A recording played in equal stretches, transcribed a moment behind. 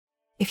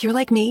If you're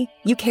like me,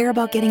 you care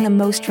about getting the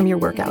most from your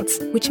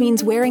workouts, which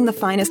means wearing the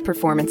finest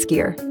performance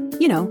gear.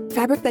 You know,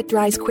 fabric that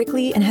dries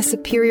quickly and has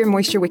superior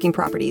moisture-wicking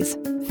properties.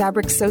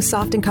 Fabric so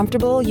soft and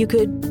comfortable you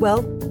could,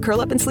 well,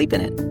 curl up and sleep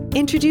in it.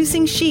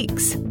 Introducing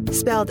Sheex,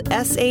 spelled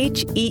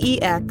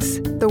S-H-E-E-X,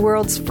 the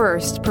world's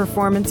first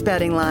performance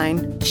bedding line.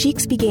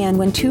 Sheex began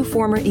when two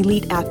former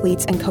elite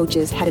athletes and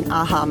coaches had an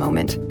aha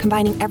moment,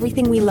 combining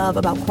everything we love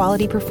about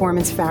quality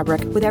performance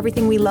fabric with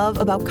everything we love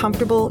about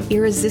comfortable,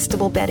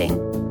 irresistible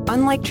bedding.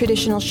 Unlike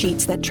traditional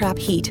sheets that trap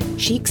heat,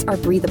 Sheex are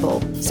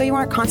breathable, so you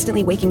aren't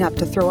constantly waking up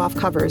to throw off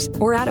covers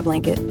or add a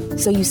blanket,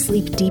 so you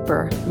sleep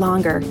deeper,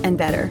 longer, and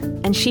better.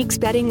 And Sheex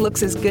bedding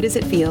looks as good as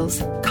it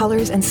feels.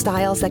 Colors and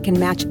styles that can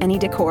match any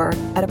decor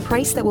at a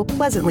price that will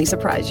pleasantly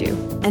surprise you.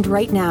 And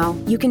right now,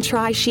 you can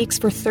try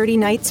Sheex for 30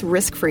 nights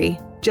risk-free.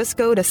 Just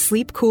go to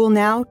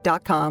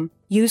sleepcoolnow.com.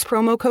 Use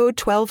promo code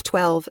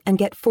 1212 and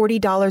get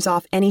 $40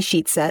 off any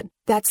sheet set.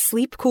 That's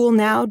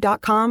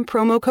sleepcoolnow.com,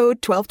 promo code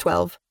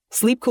 1212.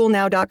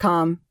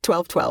 sleepcoolnow.com,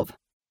 1212.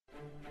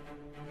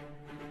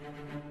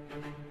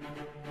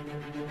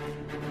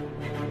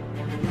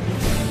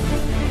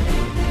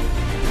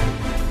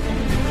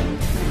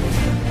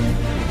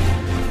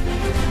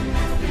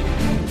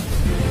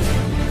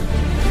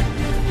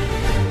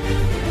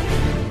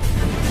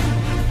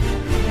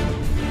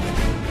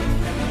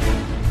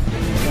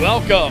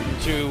 Welcome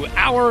to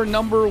hour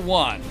number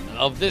one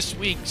of this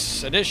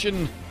week's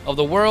edition of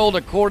the World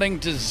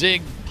According to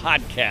Zig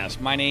podcast.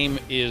 My name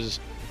is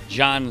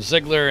John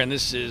Ziegler, and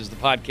this is the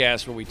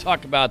podcast where we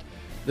talk about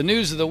the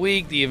news of the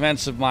week, the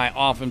events of my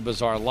often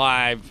bizarre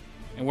life,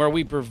 and where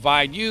we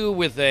provide you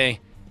with an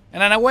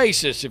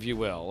oasis, if you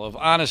will, of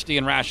honesty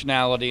and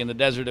rationality in the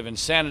desert of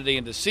insanity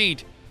and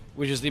deceit,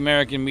 which is the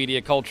American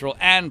media, cultural,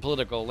 and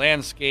political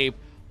landscape.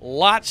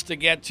 Lots to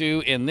get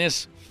to in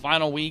this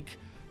final week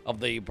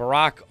of the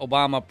Barack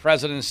Obama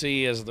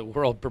presidency as the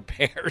world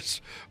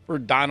prepares for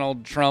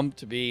Donald Trump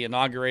to be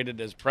inaugurated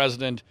as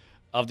president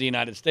of the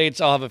United States.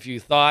 I'll have a few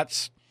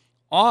thoughts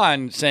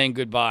on saying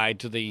goodbye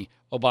to the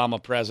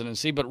Obama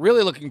presidency, but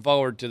really looking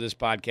forward to this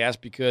podcast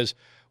because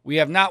we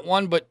have not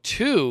one but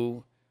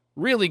two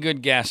really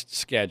good guests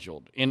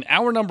scheduled. In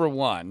hour number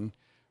one,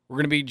 we're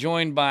going to be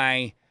joined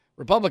by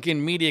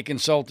Republican media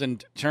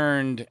consultant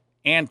turned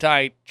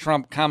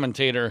anti-Trump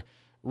commentator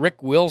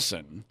Rick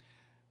Wilson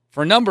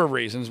for a number of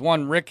reasons.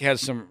 One, Rick has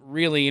some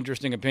really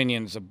interesting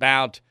opinions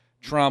about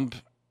Trump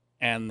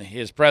and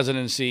his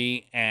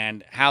presidency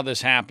and how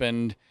this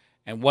happened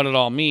and what it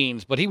all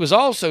means. But he was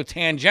also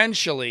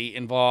tangentially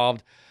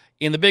involved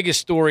in the biggest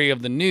story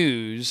of the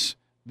news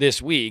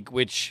this week,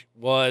 which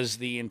was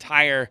the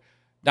entire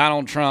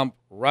Donald Trump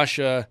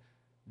Russia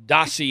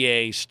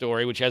dossier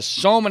story, which has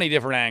so many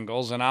different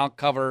angles, and I'll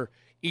cover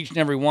each and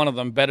every one of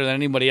them better than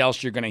anybody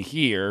else you're going to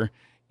hear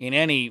in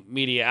any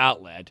media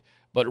outlet.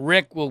 But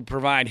Rick will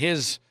provide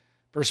his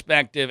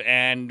perspective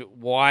and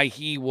why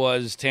he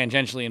was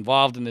tangentially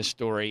involved in this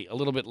story a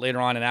little bit later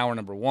on in hour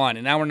number one.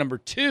 In hour number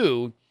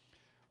two,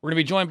 we're going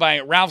to be joined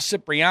by Ralph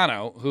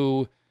Cipriano,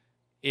 who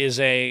is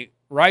a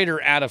writer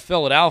out of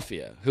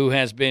Philadelphia who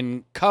has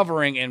been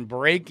covering and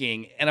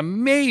breaking an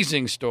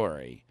amazing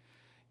story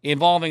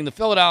involving the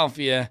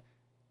Philadelphia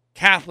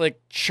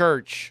Catholic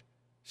Church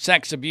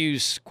sex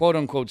abuse,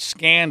 quote-unquote,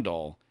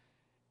 scandal,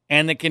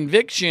 and the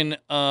conviction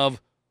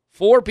of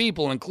 4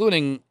 people,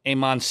 including a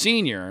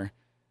Monsignor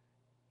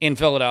in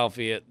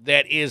Philadelphia,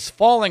 that is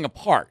falling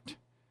apart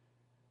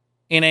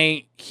in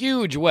a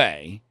huge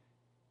way.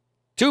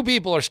 2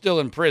 people are still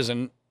in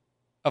prison.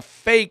 A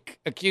fake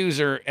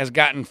accuser has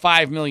gotten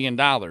 $5 million.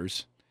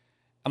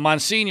 A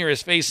Monsignor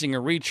is facing a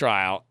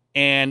retrial.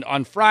 And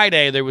on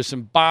Friday, there was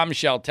some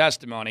bombshell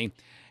testimony.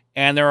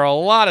 And there are a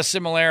lot of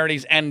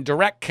similarities and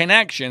direct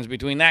connections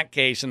between that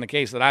case and the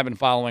case that I've been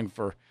following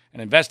for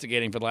and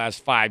investigating for the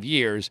last 5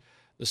 years,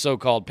 the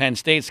so-called Penn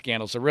State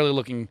scandal. So really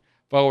looking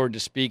forward to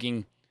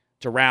speaking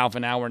to Ralph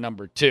in hour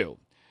number 2.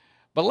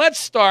 But let's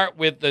start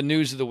with the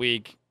news of the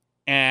week.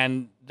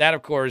 And that,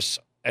 of course,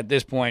 at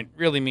this point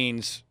really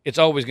means it's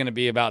always going to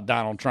be about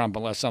Donald Trump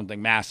unless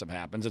something massive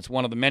happens. It's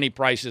one of the many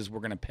prices we're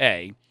going to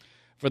pay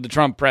for the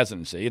Trump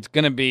presidency. It's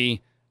going to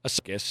be a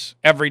circus.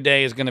 Every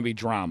day is going to be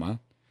drama.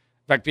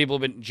 In fact, people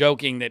have been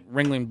joking that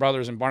Ringling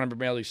Brothers and Barnum &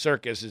 Bailey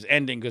Circus is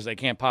ending because they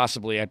can't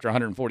possibly, after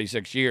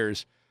 146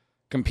 years,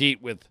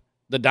 compete with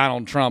the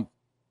Donald Trump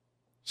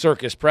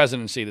circus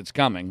presidency that's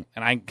coming.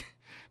 And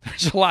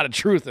there's a lot of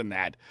truth in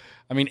that.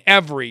 I mean,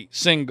 every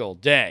single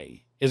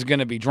day is going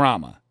to be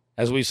drama,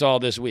 as we saw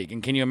this week.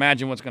 And can you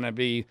imagine what's going to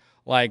be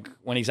like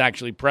when he's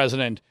actually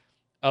president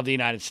of the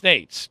United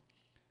States?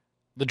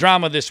 The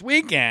drama this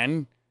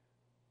weekend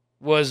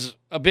was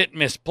a bit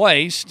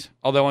misplaced,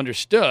 although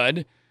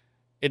understood.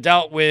 It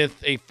dealt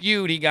with a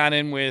feud he got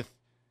in with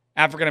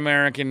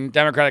African-American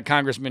Democratic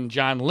Congressman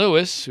John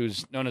Lewis,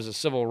 who's known as a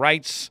civil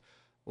rights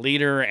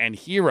leader and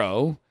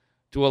hero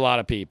to a lot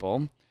of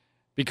people,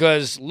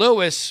 because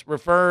Lewis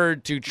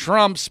referred to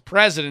Trump's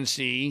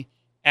presidency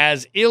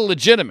as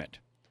illegitimate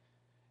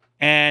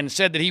and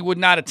said that he would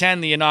not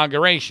attend the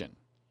inauguration.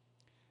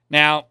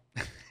 Now,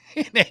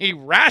 In a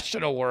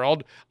rational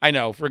world, I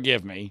know,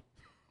 forgive me.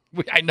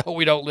 I know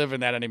we don't live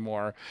in that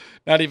anymore.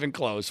 Not even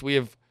close. We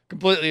have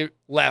completely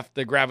left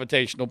the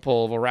gravitational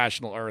pull of a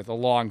rational Earth a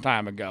long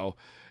time ago,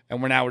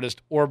 and we're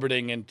just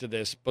orbiting into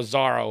this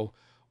bizarro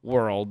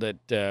world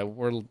that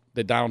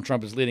Donald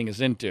Trump is leading us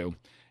into.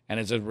 And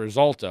as a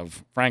result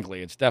of,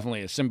 frankly, it's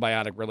definitely a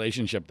symbiotic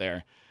relationship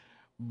there.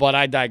 But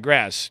I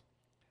digress.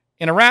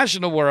 In a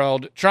rational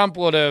world, Trump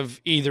would have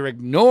either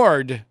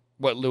ignored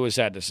what Lewis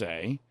had to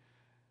say,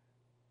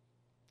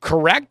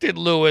 corrected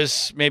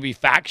Lewis maybe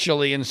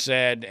factually and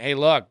said, hey,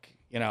 look,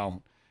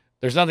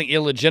 there's nothing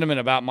illegitimate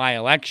about my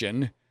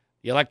election.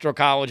 The Electoral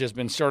College has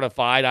been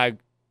certified. I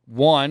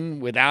won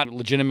without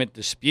legitimate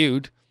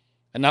dispute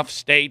enough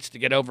states to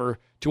get over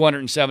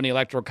 270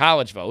 Electoral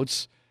College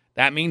votes.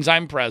 That means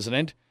I'm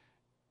president.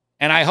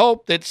 And I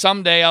hope that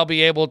someday I'll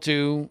be able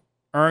to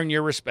earn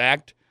your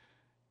respect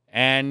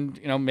and,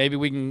 maybe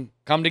we can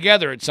come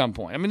together at some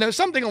point. I mean, there's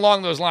something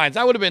along those lines.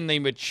 That would have been the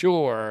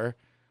mature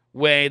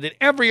way that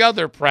every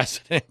other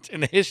president in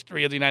the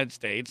history of the United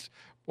States,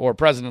 or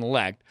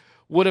president-elect,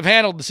 would have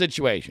handled the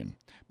situation.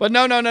 But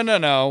no.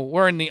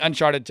 We're in the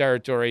uncharted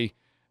territory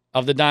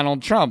of the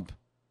Donald Trump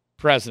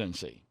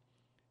presidency.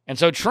 And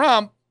so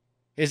Trump,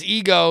 his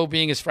ego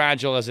being as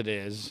fragile as it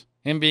is,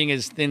 him being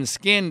as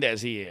thin-skinned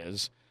as he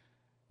is,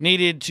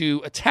 needed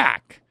to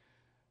attack.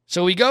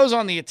 So he goes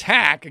on the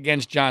attack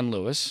against John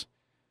Lewis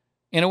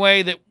in a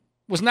way that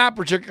was not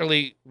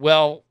particularly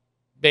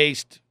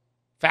well-based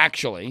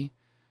factually.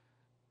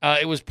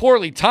 It was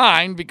poorly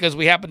timed because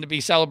we happened to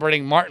be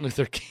celebrating Martin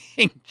Luther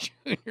King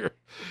Jr.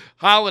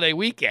 holiday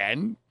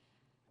weekend.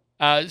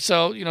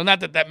 So, not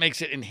that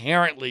makes it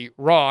inherently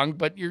wrong,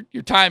 but your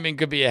timing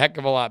could be a heck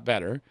of a lot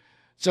better.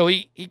 So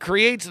he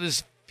creates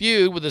this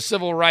feud with the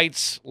civil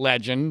rights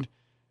legend,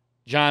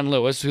 John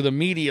Lewis, who the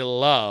media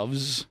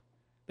loves.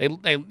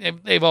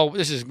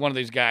 This is one of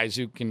these guys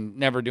who can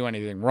never do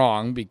anything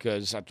wrong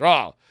because, after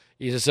all,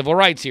 he's a civil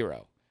rights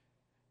hero.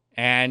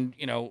 And,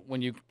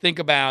 when you think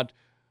about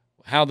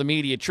how the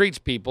media treats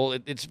people,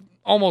 it's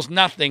almost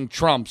nothing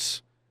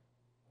trumps,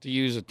 to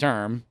use a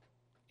term,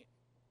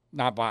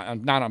 not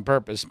on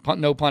purpose,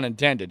 no pun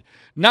intended.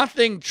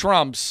 Nothing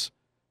trumps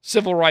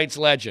civil rights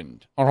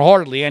legend, or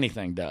hardly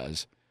anything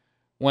does,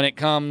 when it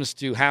comes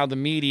to how the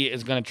media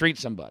is going to treat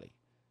somebody.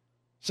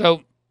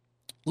 So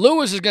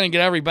Lewis is going to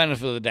get every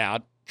benefit of the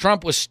doubt.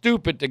 Trump was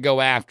stupid to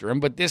go after him,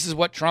 but this is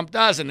what Trump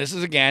does. And this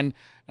is, again,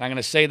 and I'm going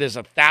to say this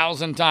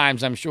 1,000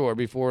 times, I'm sure,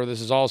 before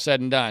this is all said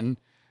and done,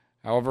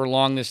 however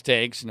long this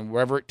takes and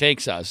wherever it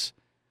takes us,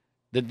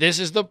 that this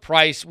is the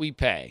price we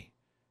pay.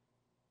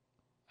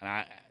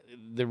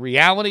 The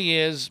reality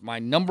is, my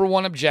number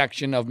one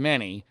objection of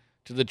many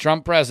to the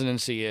Trump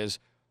presidency is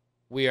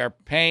we are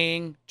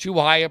paying too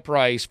high a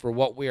price for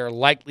what we are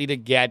likely to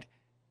get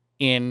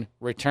in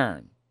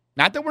return.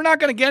 Not that we're not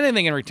going to get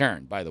anything in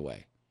return, by the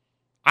way.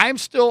 I am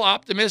still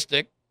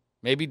optimistic,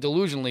 maybe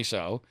delusionally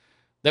so,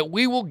 that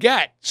we will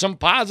get some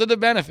positive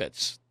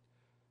benefits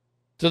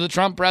to the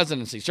Trump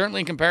presidency, certainly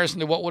in comparison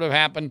to what would have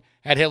happened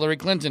had Hillary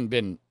Clinton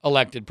been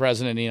elected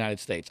president of the United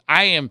States.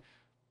 I am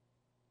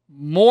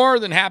more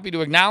than happy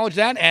to acknowledge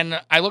that, and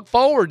I look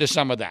forward to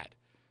some of that.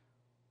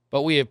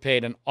 But we have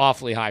paid an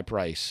awfully high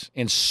price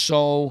in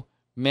so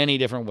many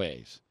different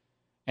ways.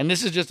 And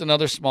this is just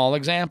another small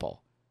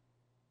example.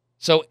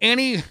 So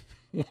any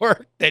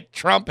work that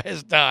Trump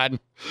has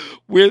done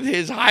with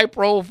his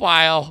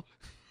high-profile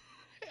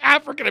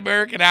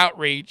African-American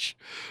outreach,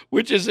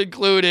 which has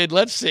included,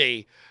 let's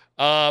see,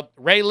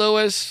 Ray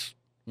Lewis,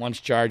 once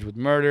charged with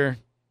murder,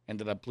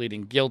 ended up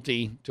pleading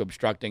guilty to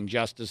obstructing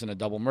justice in a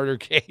double murder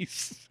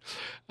case.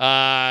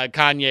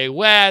 Kanye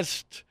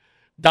West,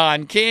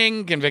 Don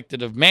King,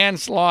 convicted of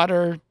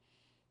manslaughter.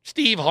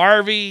 Steve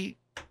Harvey,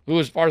 who,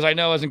 as far as I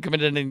know, hasn't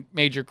committed any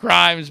major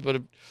crimes,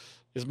 but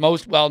is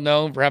most well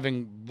known for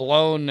having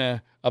blown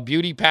a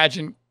beauty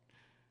pageant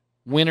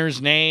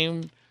winner's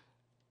name.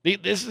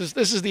 This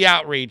is the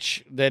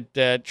outreach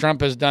that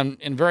Trump has done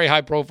in very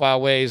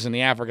high-profile ways in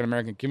the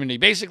African-American community.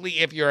 Basically,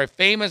 if you're a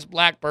famous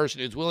black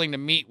person who's willing to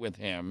meet with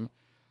him,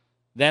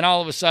 then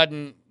all of a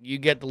sudden you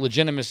get the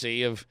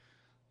legitimacy of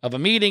a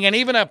meeting and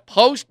even a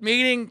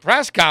post-meeting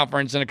press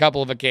conference on a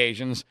couple of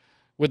occasions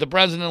with the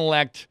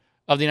president-elect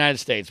of the United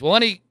States. Well,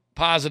 any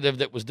positive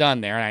that was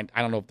done there, and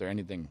I don't know if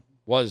anything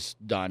was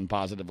done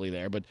positively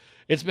there, but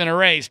it's been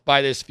erased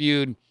by this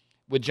feud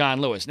with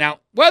John Lewis. Now,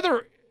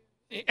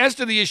 as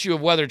to the issue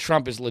of whether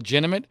Trump is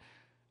legitimate,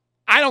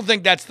 I don't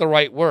think that's the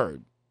right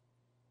word.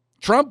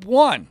 Trump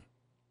won.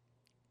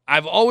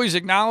 I've always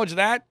acknowledged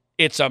that.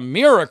 It's a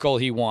miracle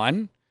he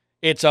won.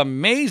 It's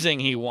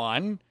amazing he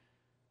won,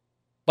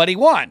 but he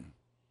won.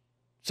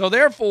 So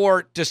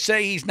therefore, to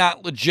say he's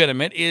not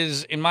legitimate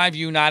is, in my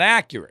view, not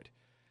accurate.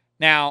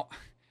 Now,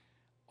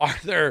 are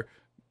there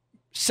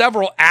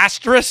several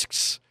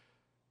asterisks,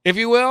 if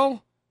you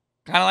will?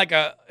 Kind of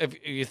like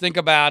if you think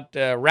about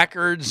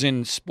records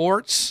in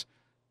sports,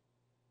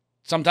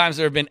 sometimes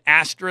there have been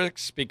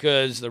asterisks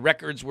because the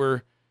records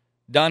were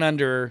done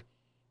under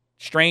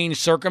strange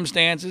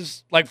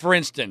circumstances. Like, for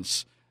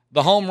instance,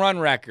 the home run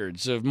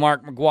records of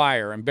Mark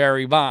McGwire and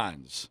Barry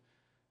Bonds.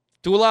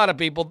 To a lot of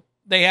people,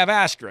 they have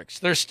asterisks.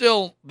 They're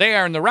still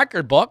there in the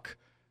record book.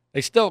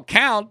 They still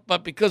count,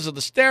 but because of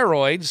the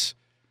steroids,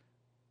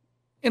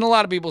 in a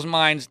lot of people's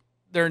minds,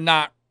 they're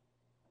not,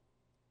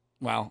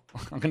 well,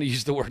 I'm going to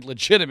use the word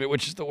legitimate,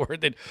 which is the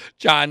word that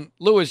John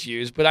Lewis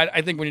used. But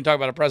I think when you talk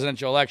about a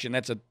presidential election,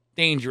 that's a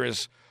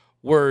dangerous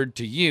word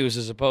to use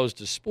as opposed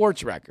to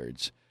sports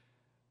records.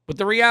 But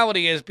the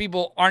reality is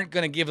people aren't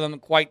going to give them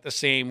quite the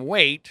same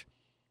weight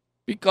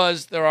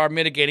because there are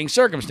mitigating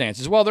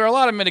circumstances. Well, there are a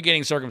lot of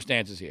mitigating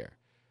circumstances here.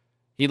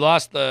 He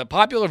lost the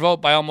popular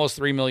vote by almost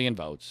 3 million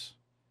votes.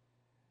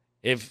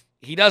 If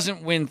he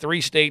doesn't win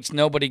 3 states,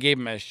 nobody gave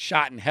him a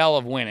shot in hell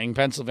of winning,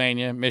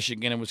 Pennsylvania,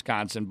 Michigan, and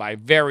Wisconsin, by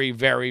very,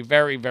 very,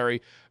 very,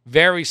 very,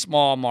 very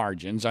small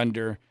margins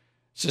under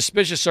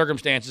suspicious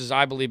circumstances,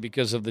 I believe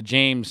because of the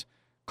James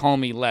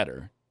Comey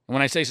letter. And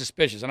when I say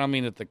suspicious, I don't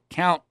mean that the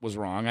count was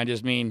wrong. I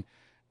just mean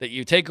that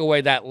you take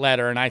away that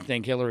letter, and I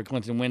think Hillary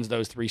Clinton wins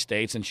those 3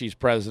 states, and she's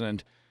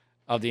president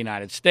of the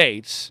United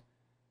States.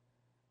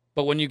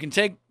 But when you can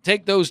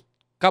take those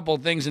couple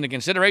of things into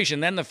consideration,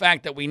 then the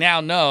fact that we now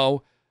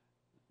know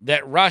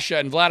that Russia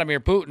and Vladimir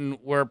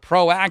Putin were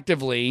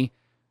proactively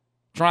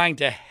trying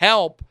to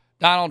help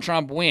Donald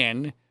Trump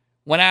win,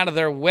 went out of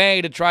their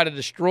way to try to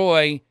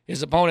destroy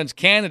his opponent's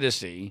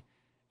candidacy.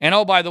 And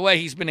oh, by the way,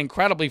 he's been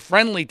incredibly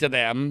friendly to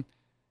them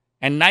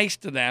and nice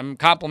to them,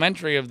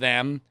 complimentary of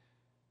them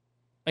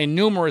in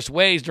numerous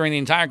ways during the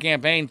entire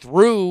campaign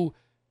through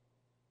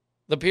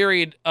the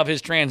period of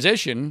his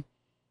transition,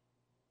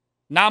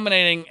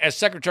 nominating as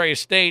Secretary of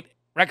State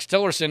Rex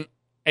Tillerson,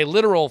 a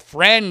literal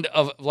friend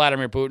of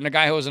Vladimir Putin, a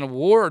guy who has an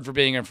award for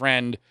being a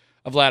friend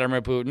of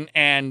Vladimir Putin.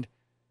 And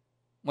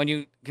when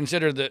you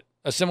consider that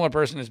a similar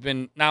person has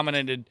been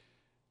nominated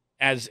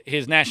as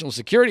his national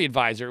security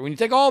advisor, when you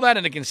take all that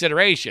into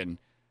consideration,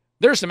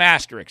 there's some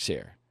asterisks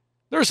here.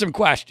 There's some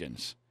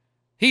questions.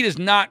 He does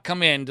not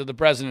come into the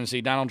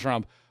presidency, Donald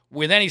Trump,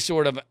 with any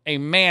sort of a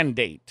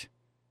mandate.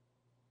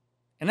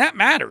 And that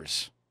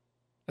matters.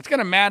 That's going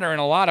to matter in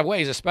a lot of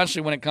ways,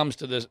 especially when it comes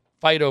to this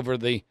fight over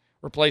the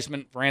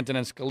replacement for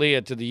Antonin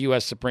Scalia to the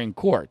U.S. Supreme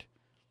Court.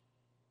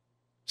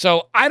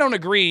 So I don't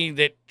agree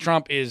that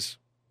Trump is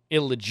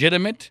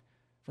illegitimate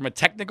from a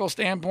technical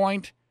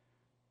standpoint,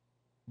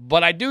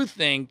 but I do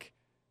think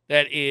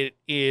that it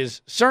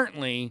is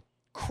certainly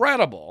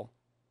credible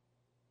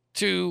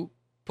to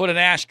put an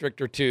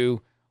asterisk or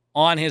two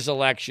on his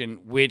election,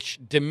 which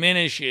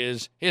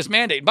diminishes his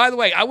mandate. By the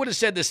way, I would have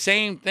said the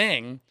same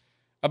thing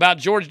about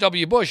George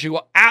W. Bush, who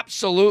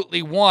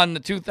absolutely won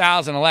the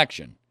 2000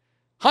 election.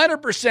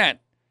 100%.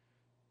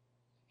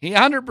 He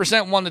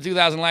 100% won the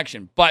 2000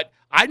 election, but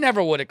I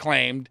never would have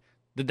claimed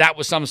that that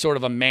was some sort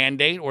of a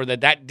mandate or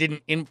that that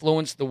didn't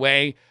influence the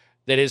way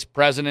that his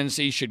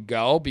presidency should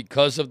go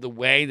because of the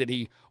way that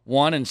he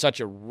won in such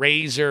a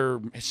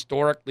razor,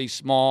 historically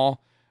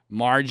small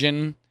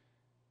margin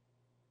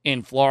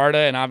in Florida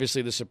and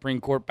obviously the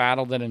Supreme Court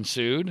battle that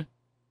ensued.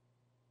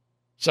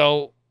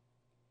 So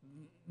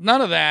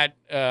none of that,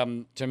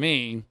 to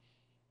me,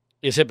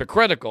 is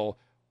hypocritical.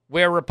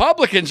 Where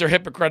Republicans are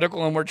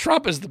hypocritical and where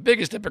Trump is the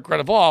biggest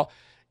hypocrite of all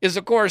is,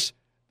 of course,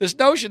 this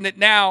notion that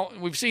now,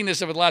 we've seen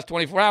this over the last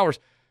 24 hours,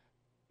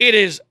 it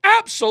is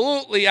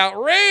absolutely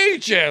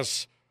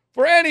outrageous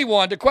for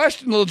anyone to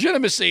question the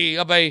legitimacy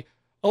of a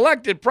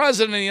elected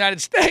president of the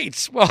United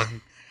States. Well,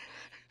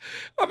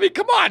 I mean,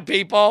 come on,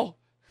 people.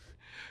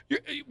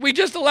 We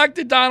just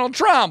elected Donald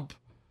Trump.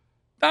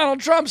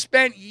 Donald Trump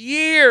spent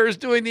years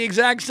doing the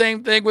exact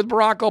same thing with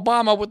Barack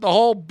Obama with the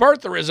whole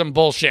birtherism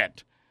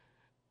bullshit.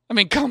 I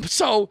mean,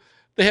 so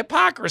the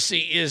hypocrisy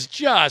is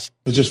just...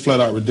 It's just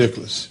flat out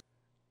ridiculous.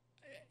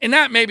 And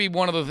that may be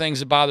one of the things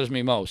that bothers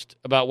me most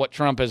about what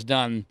Trump has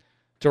done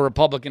to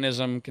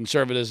republicanism,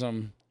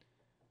 conservatism,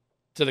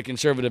 to the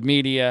conservative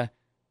media.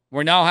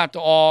 We now have to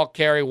all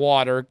carry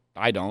water.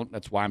 I don't.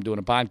 That's why I'm doing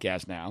a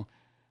podcast now.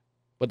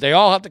 But they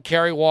all have to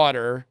carry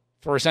water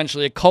for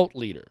essentially a cult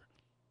leader.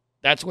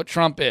 That's what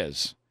Trump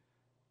is.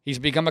 He's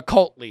become a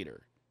cult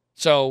leader.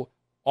 So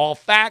all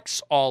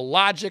facts, all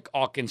logic,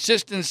 all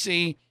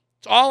consistency,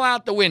 it's all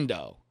out the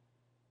window.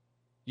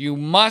 You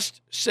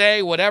must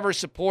say whatever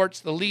supports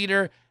the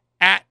leader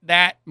at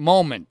that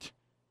moment.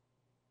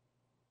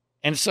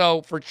 And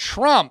so for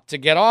Trump to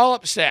get all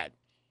upset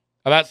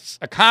about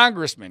a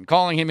congressman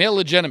calling him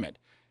illegitimate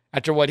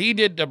after what he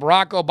did to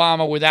Barack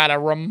Obama without a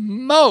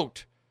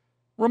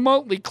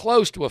remotely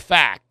close to a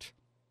fact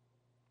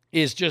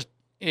is just,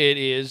 it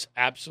is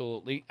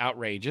absolutely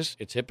outrageous.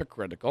 It's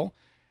hypocritical.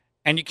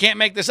 And you can't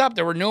make this up.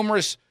 There were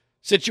numerous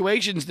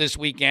situations this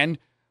weekend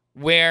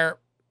where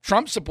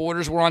Trump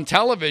supporters were on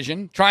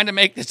television trying to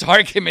make this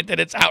argument that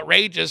it's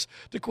outrageous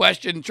to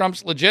question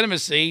Trump's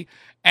legitimacy,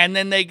 and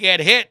then they get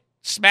hit,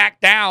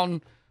 smacked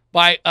down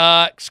by,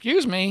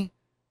 excuse me,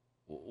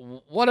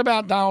 what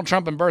about Donald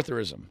Trump and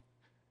birtherism?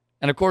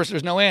 And, of course,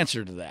 there's no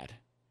answer to that.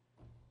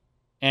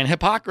 And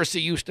hypocrisy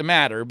used to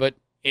matter, but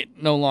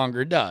it no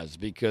longer does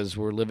because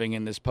we're living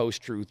in this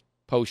post-truth,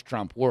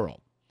 post-Trump world.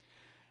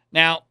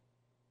 Now,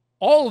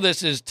 all of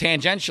this is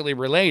tangentially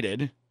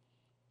related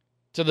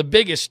to the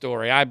biggest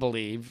story, I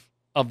believe,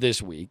 of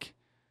this week,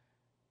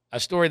 a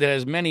story that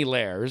has many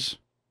layers,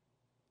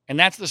 and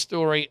that's the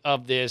story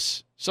of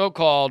this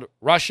so-called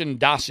Russian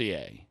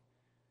dossier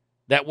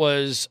that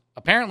was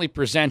apparently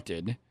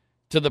presented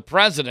to the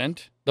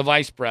president, the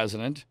vice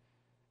president,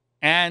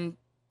 and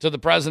to the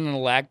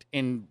president-elect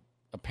in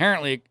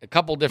apparently a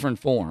couple different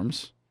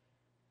forms.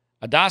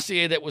 A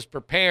dossier that was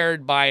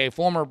prepared by a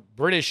former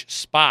British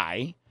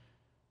spy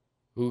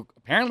who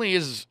apparently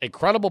is a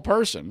credible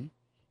person.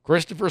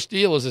 Christopher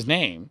Steele is his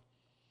name,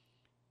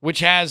 which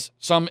has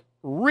some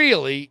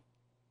really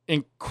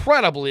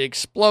incredibly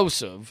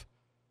explosive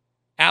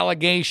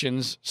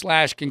allegations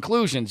 /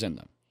 conclusions in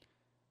them.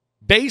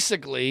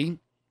 Basically,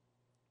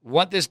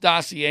 what this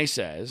dossier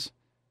says,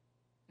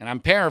 and I'm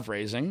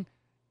paraphrasing,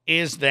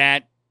 is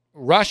that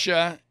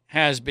Russia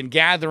has been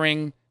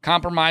gathering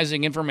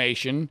compromising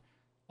information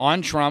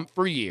on Trump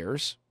for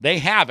years. They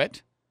have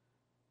it.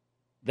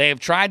 They have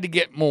tried to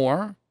get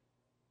more.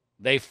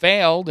 They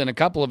failed in a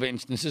couple of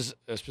instances,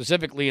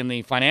 specifically in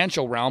the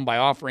financial realm, by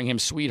offering him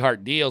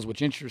sweetheart deals,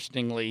 which,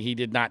 interestingly, he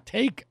did not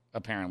take,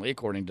 apparently,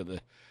 according to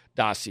the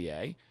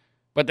dossier.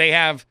 But they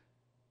have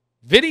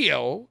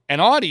video and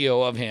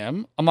audio of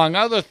him, among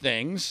other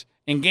things,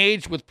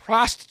 engaged with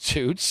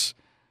prostitutes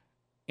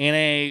in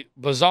a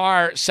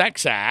bizarre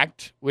sex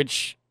act,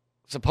 which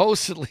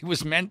supposedly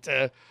was meant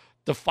to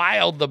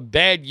defile the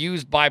bed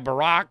used by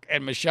Barack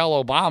and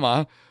Michelle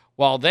Obama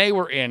while they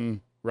were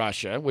in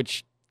Russia,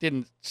 which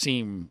doesn't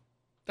seem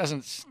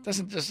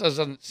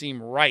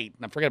right.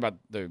 And I forget about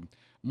the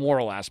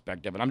moral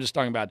aspect of it. I'm just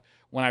talking about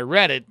when I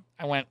read it,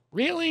 I went,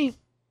 really?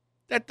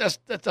 That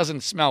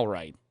doesn't smell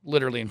right,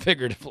 literally and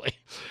figuratively.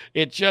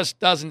 It just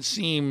doesn't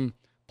seem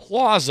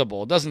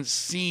plausible. It doesn't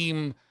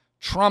seem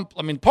Trump.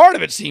 I mean, part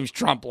of it seems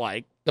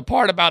Trump-like. The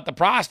part about the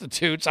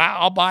prostitutes,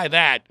 I'll buy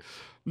that.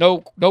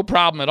 No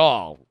problem at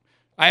all.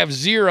 I have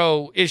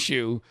zero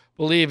issue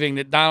believing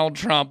that Donald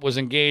Trump was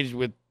engaged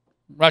with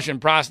Russian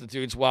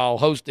prostitutes while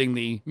hosting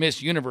the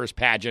Miss Universe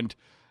pageant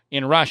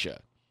in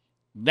Russia.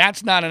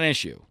 That's not an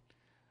issue.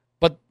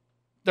 But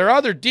there are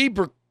other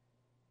deeper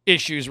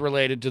issues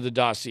related to the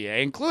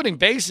dossier, including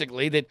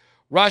basically that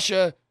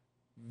Russia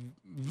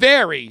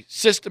very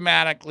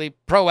systematically,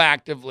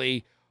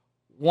 proactively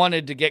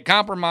wanted to get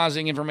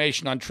compromising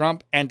information on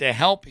Trump and to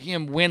help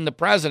him win the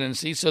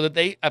presidency so that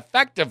they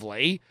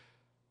effectively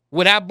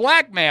would have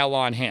blackmail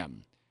on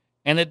him,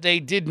 and that they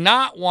did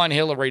not want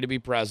Hillary to be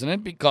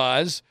president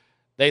because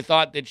they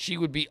thought that she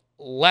would be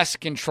less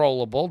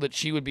controllable, that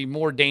she would be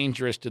more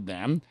dangerous to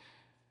them,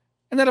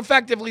 and that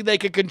effectively they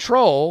could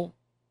control,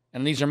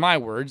 and these are my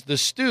words, the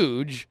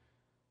stooge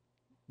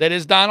that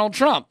is Donald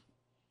Trump.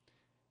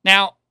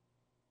 Now,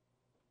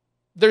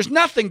 there's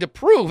nothing to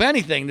prove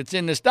anything that's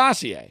in this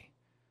dossier.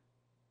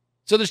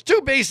 So there's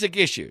two basic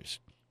issues.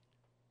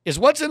 Is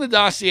what's in the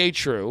dossier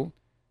true?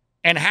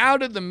 And how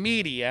did the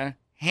media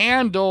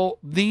handle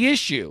the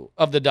issue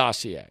of the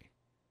dossier?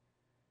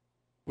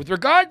 With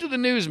regard to the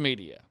news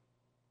media,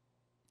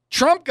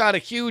 Trump got a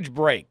huge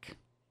break.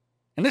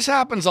 And this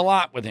happens a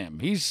lot with him.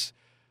 He's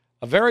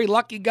a very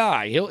lucky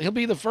guy. He'll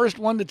be the first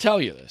one to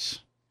tell you this.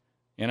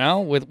 You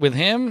know, with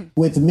him.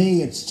 With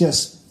me, it's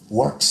just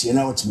works. You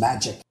know, it's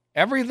magic.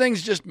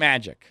 Everything's just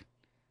magic.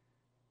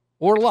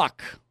 Or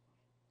luck.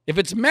 If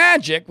it's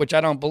magic, which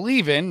I don't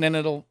believe in, then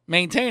it'll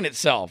maintain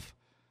itself.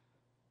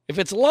 If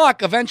it's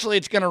luck, eventually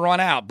it's going to run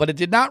out. But it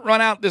did not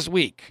run out this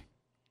week.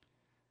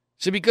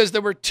 So because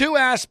there were two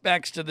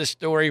aspects to this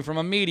story from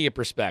a media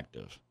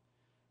perspective.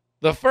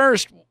 The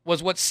first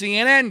was what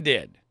CNN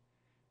did.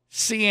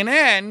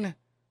 CNN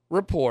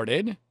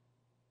reported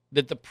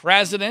that the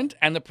president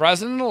and the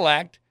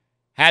president-elect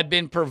had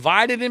been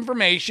provided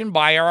information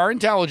by our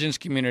intelligence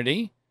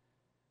community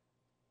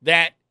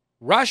that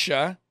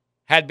Russia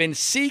had been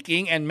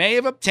seeking and may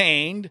have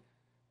obtained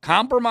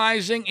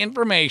compromising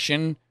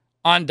information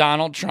on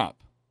Donald Trump.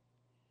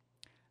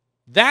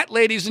 That,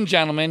 ladies and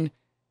gentlemen,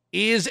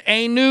 is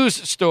a news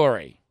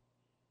story.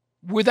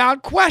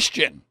 Without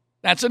question,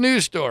 that's a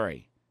news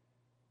story.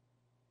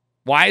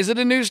 Why is it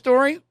a news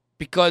story?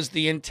 Because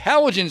the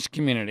intelligence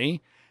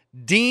community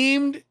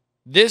deemed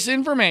this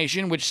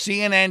information, which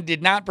CNN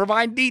did not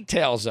provide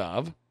details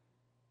of,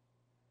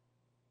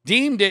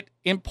 deemed it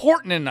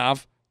important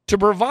enough to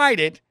provide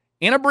it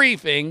in a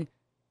briefing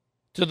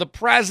to the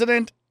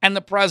president and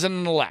the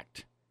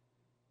president-elect.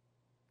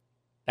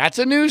 That's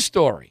a news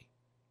story.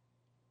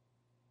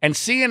 And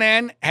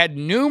CNN had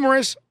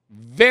numerous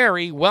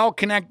very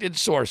well-connected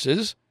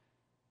sources,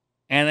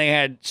 and they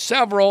had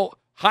several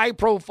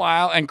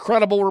high-profile and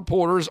credible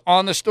reporters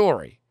on the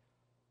story.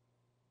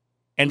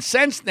 And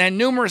since then,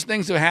 numerous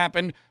things have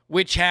happened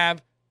which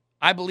have,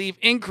 I believe,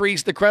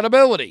 increased the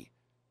credibility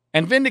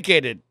and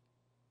vindicated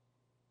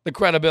the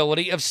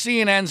credibility of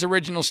CNN's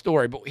original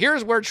story. But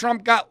here's where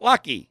Trump got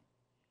lucky.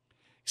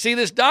 See,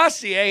 this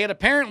dossier had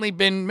apparently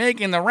been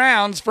making the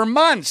rounds for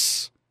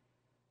months,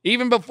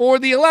 even before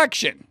the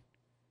election.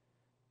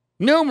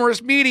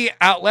 Numerous media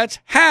outlets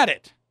had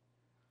it.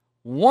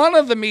 One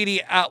of the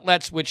media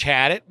outlets which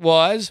had it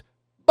was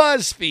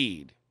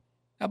BuzzFeed.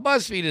 Now,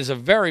 BuzzFeed is a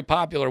very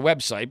popular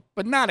website,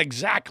 but not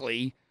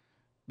exactly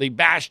the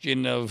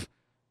bastion of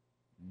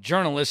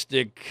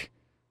journalistic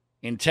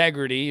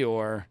integrity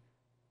or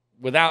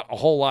without a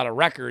whole lot of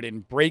record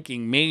in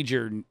breaking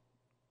major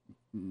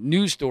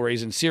news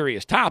stories and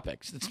serious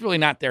topics. It's really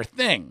not their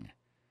thing.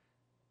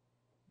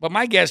 But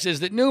my guess is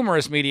that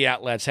numerous media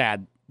outlets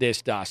had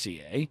this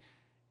dossier,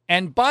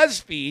 and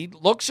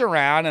BuzzFeed looks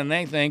around and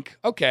they think,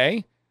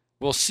 okay,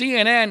 well,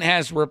 CNN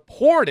has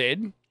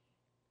reported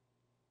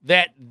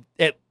that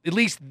at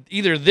least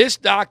either this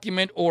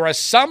document or a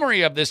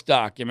summary of this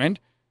document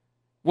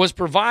was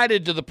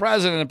provided to the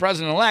president and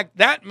president-elect.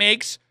 That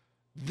makes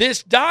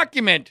this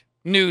document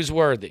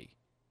newsworthy.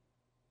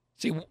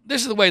 See,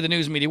 this is the way the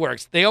news media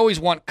works. They always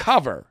want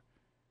cover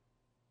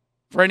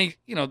for any,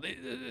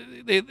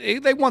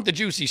 they want the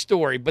juicy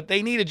story, but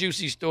they need a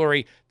juicy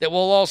story that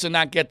will also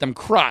not get them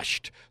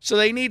crushed. So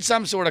they need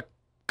some sort of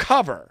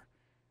cover.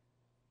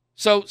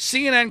 So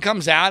CNN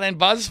comes out and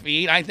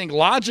BuzzFeed, I think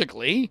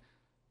logically,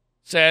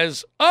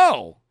 says,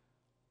 oh,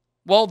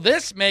 well,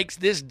 this makes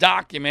this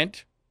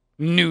document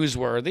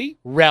newsworthy,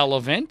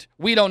 relevant.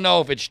 We don't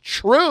know if it's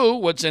true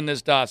what's in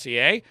this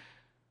dossier,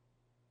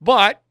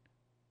 but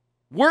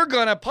we're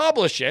going to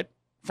publish it,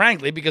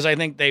 frankly, because I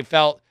think they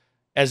felt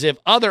as if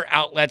other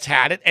outlets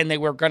had it and they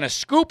were going to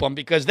scoop them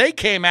because they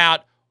came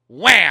out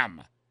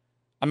wham.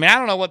 I mean, I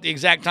don't know what the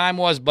exact time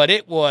was, but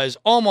it was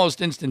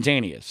almost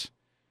instantaneous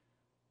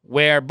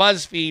where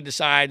BuzzFeed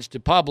decides to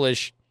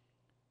publish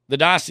the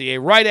dossier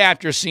right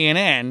after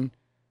CNN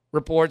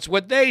reports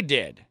what they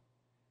did.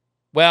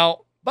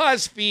 Well,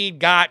 BuzzFeed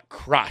got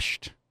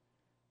crushed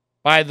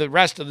by the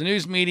rest of the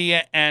news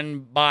media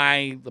and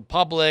by the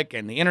public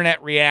and the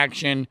internet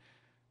reaction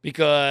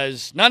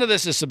because none of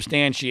this is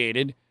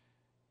substantiated,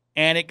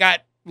 and it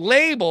got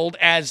labeled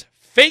as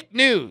fake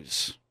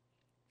news.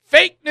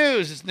 Fake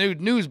news is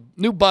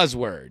new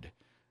buzzword,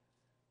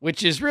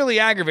 which is really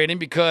aggravating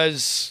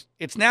because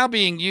it's now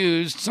being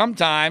used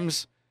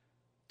sometimes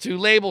to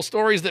label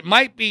stories that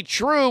might be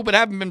true but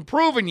haven't been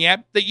proven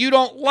yet that you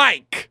don't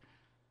like.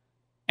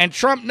 And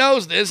Trump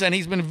knows this, and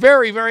he's been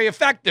very, very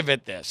effective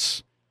at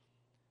this.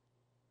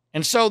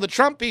 And so the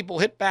Trump people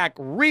hit back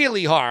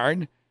really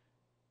hard,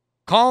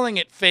 calling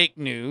it fake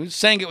news,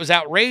 saying it was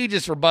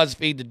outrageous for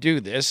BuzzFeed to do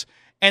this.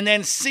 And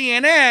then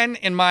CNN,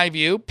 in my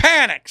view,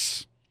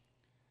 panics.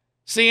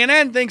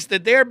 CNN thinks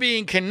that they're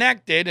being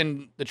connected,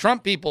 and the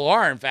Trump people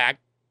are, in fact,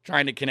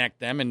 trying to connect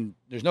them. And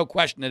there's no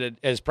question that at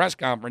his press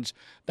conference,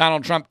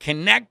 Donald Trump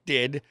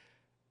connected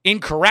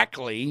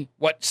incorrectly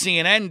what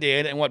CNN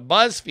did and what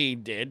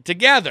BuzzFeed did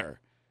together.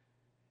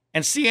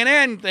 And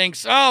CNN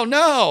thinks, oh,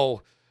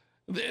 no,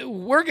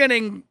 we're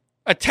getting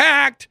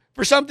attacked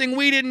for something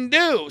we didn't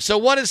do. So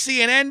what does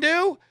CNN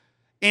do?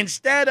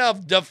 Instead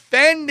of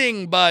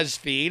defending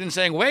BuzzFeed and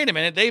saying, wait a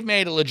minute, they've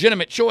made a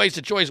legitimate choice,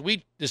 a choice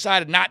we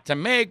decided not to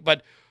make,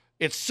 but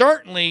it's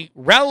certainly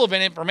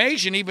relevant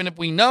information, even if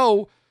we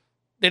know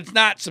that it's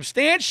not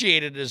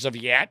substantiated as of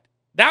yet.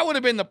 That would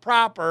have been the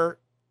proper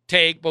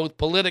take, both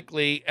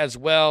politically as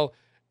well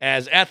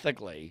as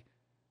ethically.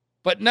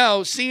 But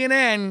no,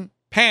 CNN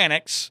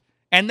panics,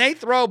 and they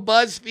throw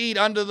BuzzFeed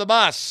under the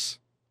bus.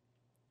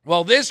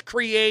 Well, this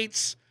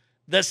creates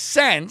the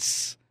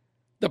sense,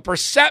 the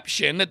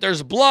perception that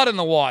there's blood in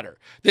the water,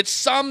 that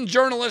some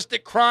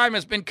journalistic crime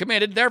has been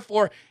committed.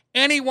 Therefore,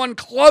 anyone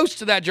close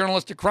to that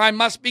journalistic crime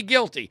must be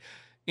guilty.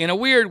 In a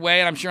weird way,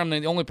 and I'm sure I'm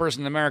the only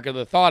person in America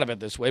that thought of it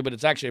this way, but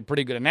it's actually a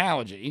pretty good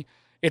analogy.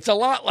 It's a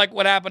lot like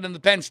what happened in the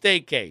Penn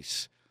State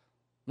case,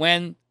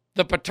 when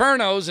the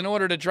Paternos, in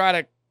order to try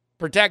to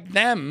protect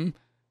them,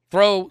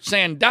 throw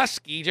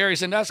Jerry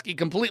Sandusky,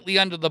 completely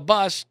under the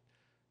bus,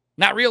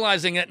 not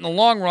realizing that in the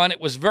long run it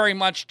was very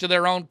much to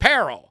their own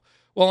peril.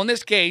 Well, in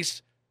this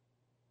case,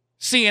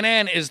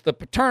 CNN is the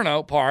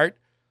Paterno part,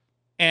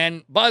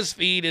 and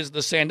BuzzFeed is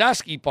the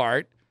Sandusky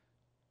part,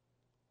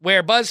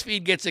 where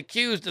BuzzFeed gets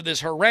accused of this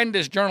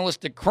horrendous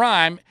journalistic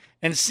crime,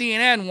 and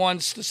CNN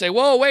wants to say,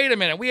 whoa, wait a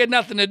minute, we had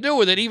nothing to do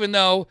with it, even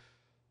though,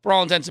 for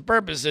all intents and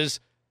purposes,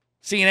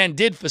 CNN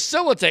did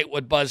facilitate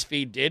what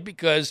BuzzFeed did,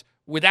 because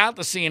without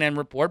the CNN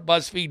report,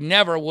 BuzzFeed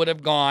never would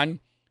have gone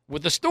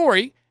with the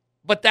story.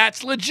 But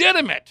that's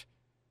legitimate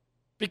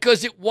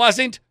because it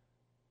wasn't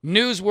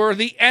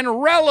newsworthy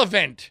and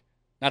relevant.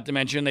 Not to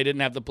mention they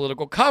didn't have the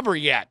political cover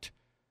yet.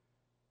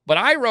 But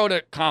I wrote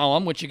a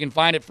column, which you can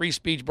find at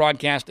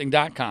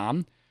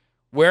freespeechbroadcasting.com,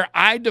 where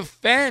I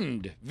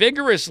defend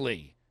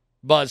vigorously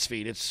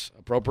BuzzFeed. It's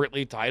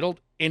appropriately titled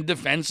In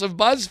Defense of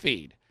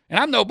BuzzFeed. And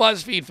I'm no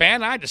BuzzFeed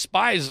fan. I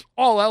despise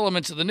all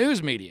elements of the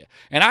news media.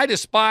 And I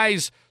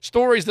despise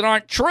stories that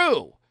aren't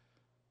true.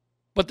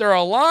 But there are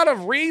a lot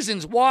of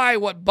reasons why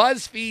what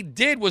BuzzFeed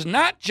did was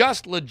not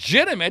just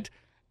legitimate,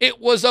 it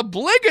was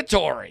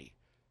obligatory.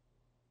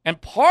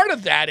 And part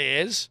of that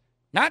is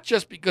not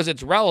just because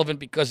it's relevant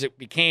because it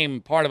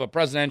became part of a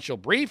presidential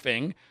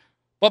briefing,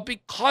 but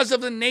because of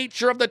the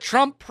nature of the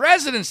Trump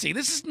presidency.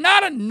 This is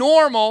not a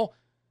normal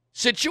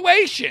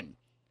situation.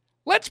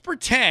 Let's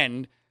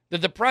pretend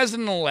that the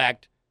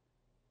president-elect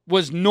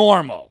was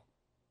normal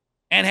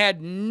and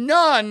had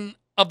none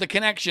of the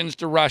connections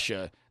to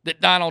Russia that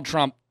Donald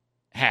Trump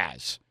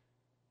has,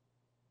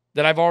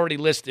 that I've already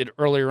listed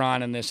earlier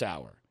on in this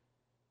hour.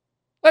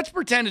 Let's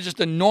pretend it's just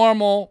a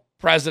normal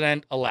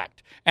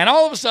president-elect. And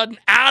all of a sudden,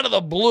 out of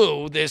the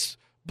blue, this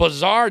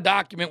bizarre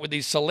document with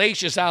these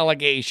salacious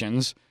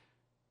allegations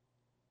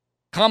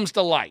comes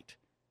to light.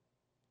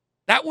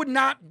 That would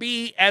not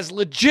be as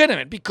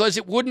legitimate because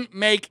it wouldn't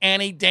make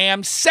any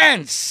damn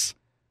sense.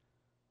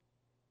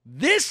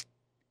 This,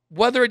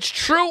 whether it's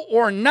true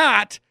or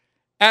not,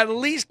 at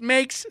least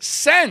makes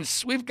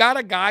sense. We've got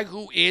a guy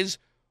who is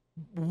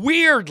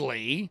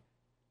weirdly,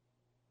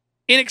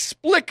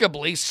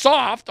 inexplicably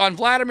soft on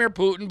Vladimir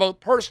Putin, both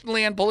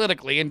personally and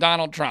politically, in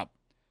Donald Trump.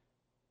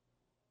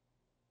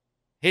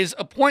 His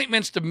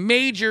appointments to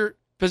major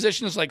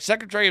positions like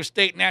Secretary of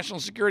State, National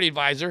Security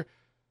Advisor,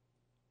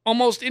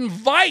 almost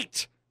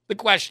invite the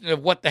question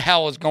of what the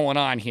hell is going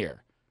on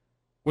here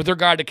with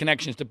regard to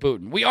connections to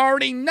Putin. We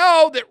already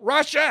know that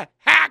Russia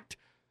hacked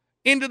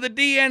into the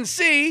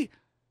DNC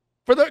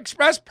for the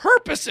express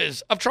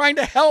purposes of trying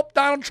to help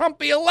Donald Trump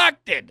be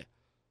elected.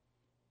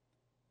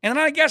 And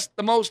I guess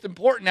the most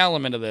important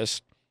element of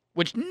this,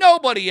 which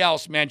nobody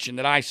else mentioned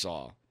that I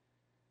saw,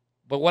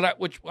 but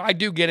which I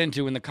do get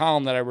into in the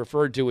column that I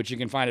referred to, which you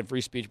can find at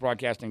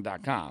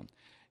freespeechbroadcasting.com,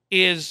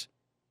 is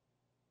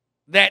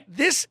that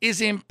this is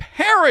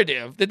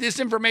imperative that this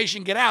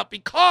information get out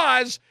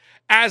because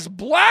as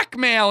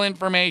blackmail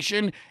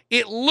information,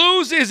 it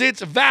loses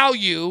its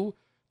value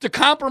to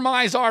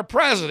compromise our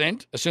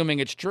president, assuming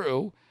it's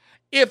true,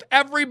 if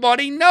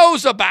everybody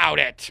knows about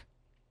it.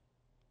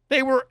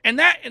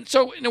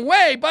 So in a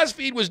way,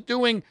 BuzzFeed was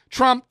doing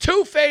Trump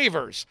two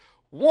favors.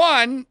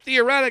 One,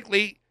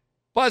 theoretically,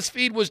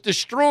 BuzzFeed was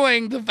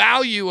destroying the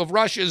value of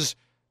Russia's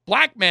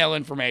blackmail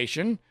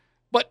information.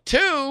 But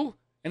two,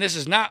 and this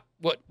is not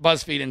what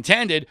BuzzFeed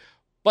intended,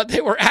 but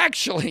they were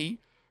actually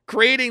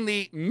creating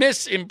the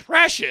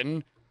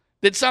misimpression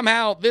that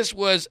somehow this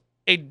was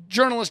a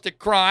journalistic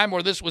crime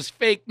or this was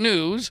fake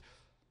news.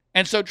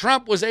 And so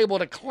Trump was able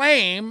to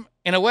claim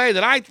in a way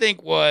that I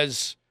think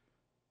was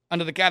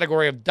under the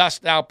category of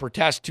dost thou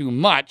protest too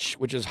much,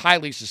 which is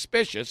highly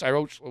suspicious. I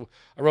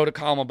wrote a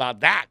column about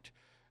that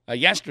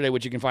yesterday,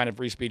 which you can find at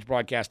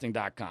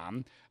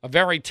freespeechbroadcasting.com. A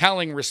very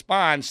telling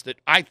response that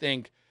I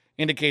think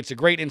indicates a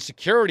great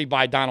insecurity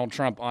by Donald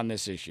Trump on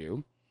this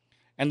issue.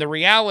 And the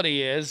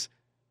reality is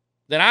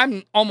that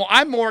I'm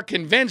more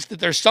convinced that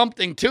there's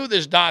something to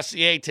this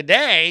dossier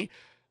today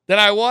than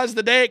I was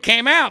the day it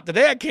came out. The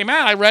day it came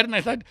out, I read it and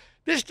I thought,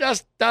 this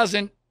just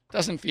doesn't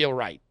feel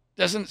right.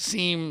 Doesn't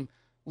seem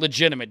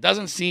legitimate.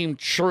 Doesn't seem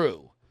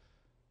true.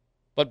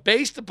 But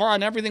based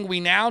upon everything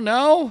we now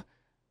know,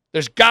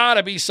 there's got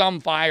to be some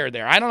fire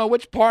there. I don't know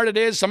which part it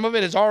is. Some of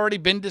it has already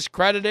been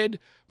discredited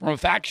from a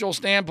factual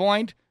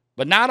standpoint,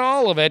 but not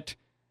all of it.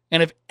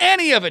 And if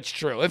any of it's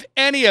true,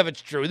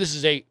 this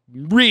is a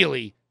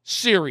really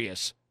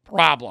serious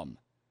problem.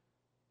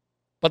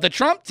 But the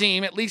Trump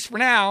team, at least for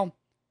now,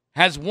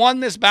 has won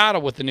this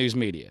battle with the news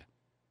media,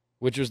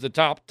 which was the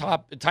top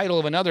title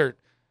of another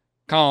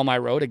column I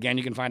wrote. Again,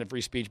 you can find it at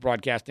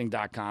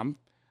freespeechbroadcasting.com.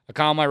 A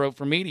column I wrote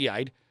for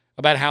Mediaite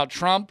about how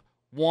Trump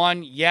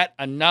won yet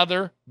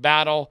another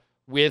battle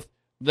with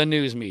the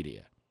news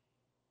media.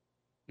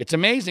 It's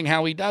amazing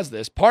how he does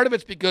this. Part of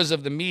it's because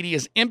of the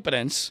media's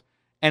impotence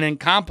and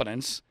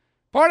incompetence.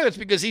 Part of it's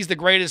because he's the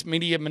greatest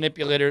media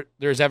manipulator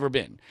there's ever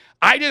been.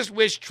 I just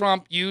wish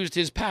Trump used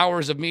his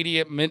powers of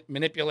media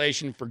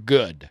manipulation for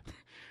good.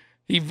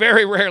 He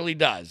very rarely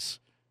does.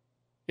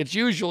 It's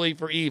usually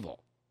for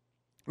evil.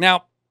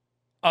 Now,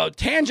 a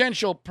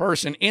tangential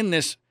person in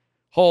this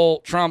whole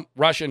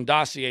Trump-Russian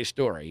dossier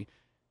story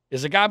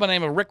is a guy by the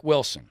name of Rick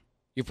Wilson.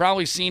 You've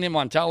probably seen him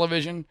on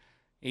television.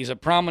 He's a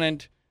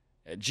prominent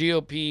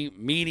GOP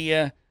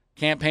media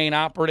campaign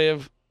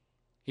operative.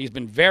 He's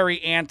been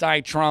very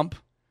anti-Trump.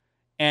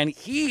 And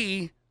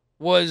he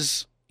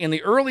was, in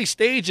the early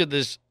stages of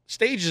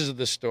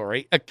this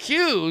story,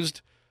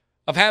 accused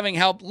of having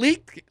helped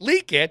leak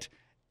it.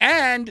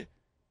 And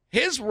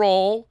his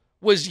role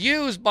was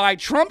used by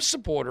Trump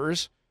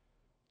supporters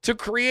to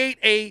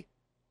create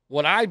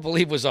what I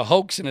believe was a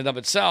hoax in and of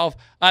itself,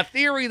 a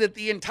theory that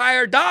the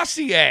entire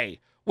dossier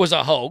was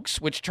a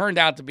hoax, which turned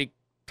out to be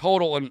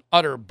total and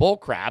utter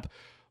bullcrap.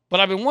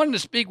 But I've been wanting to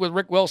speak with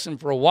Rick Wilson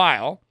for a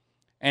while,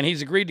 and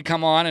he's agreed to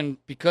come on,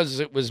 and because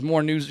it was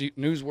more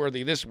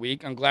newsworthy this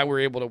week, I'm glad we were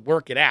able to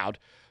work it out.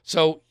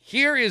 So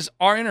here is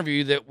our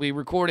interview that we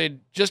recorded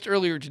just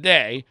earlier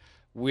today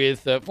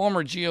with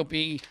former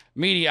GOP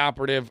media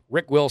operative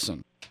Rick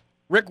Wilson.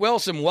 Rick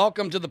Wilson,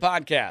 welcome to the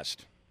podcast.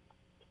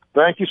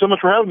 Thank you so much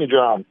for having me,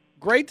 John.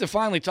 Great to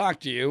finally talk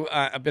to you.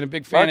 I've been a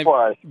big fan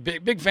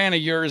big fan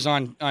of yours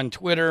on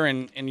Twitter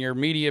and your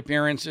media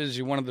appearances.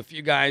 You're one of the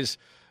few guys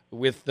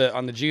with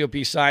on the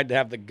GOP side to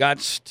have the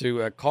guts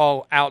to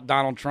call out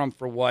Donald Trump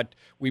for what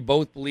we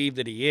both believe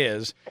that he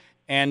is.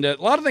 And a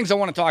lot of things I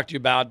want to talk to you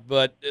about,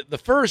 but the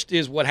first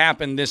is what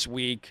happened this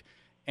week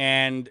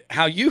and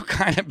how you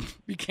kind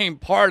of became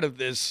part of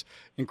this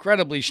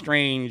incredibly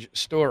strange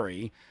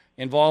story.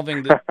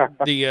 involving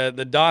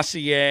the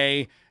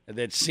dossier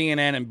that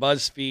CNN and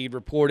BuzzFeed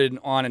reported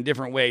on in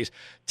different ways.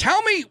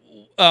 Tell me,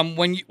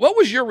 what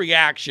was your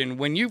reaction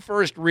when you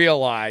first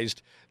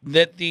realized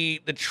that the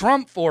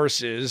Trump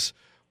forces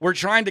were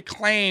trying to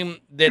claim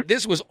that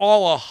this was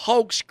all a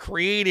hoax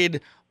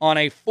created on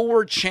a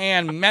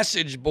 4chan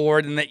message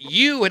board and that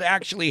you had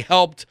actually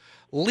helped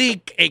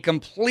leak a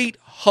complete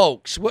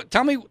hoax?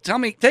 Tell me,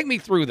 take me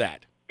through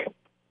that.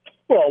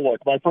 Well, look,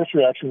 my first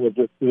reaction was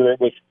that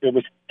it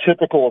was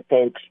typical of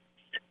folks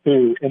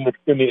who, in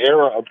the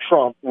era of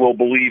Trump, will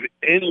believe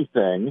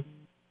anything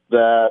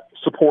that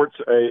supports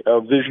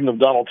a vision of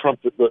Donald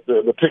Trump,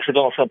 the picture of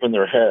Donald Trump in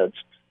their heads.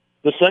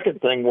 The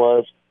second thing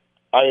was,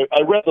 I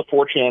read the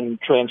 4chan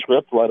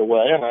transcript right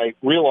away, and I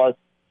realized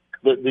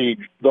that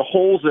the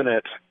holes in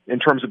it, in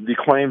terms of the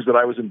claims that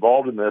I was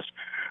involved in this,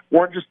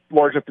 weren't just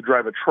large enough to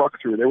drive a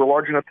truck through. They were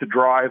large enough to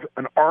drive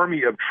an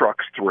army of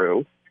trucks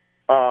through.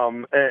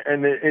 And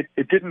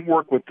it didn't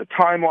work with the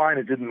timeline.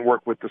 It didn't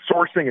work with the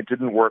sourcing. It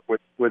didn't work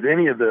with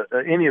any of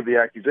the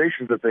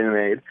accusations that they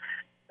made.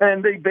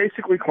 And they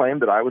basically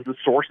claimed that I was the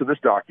source of this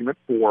document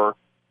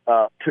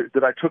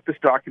that I took this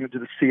document to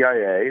the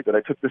CIA, that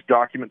I took this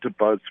document to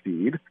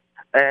BuzzFeed,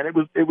 and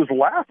it was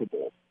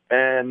laughable.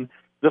 And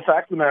the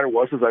fact of the matter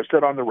was, as I've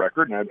said on the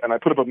record, and I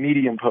put up a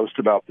Medium post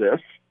about this,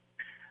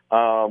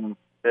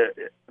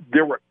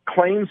 there were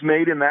claims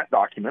made in that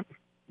document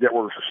that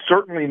were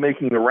certainly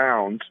making the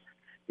rounds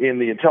in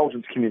the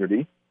intelligence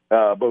community,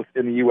 both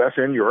in the U.S.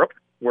 and Europe,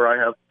 where I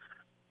have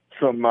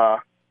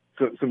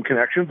some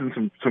connections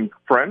and some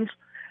friends.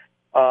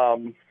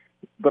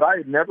 But I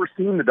had never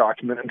seen the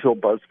document until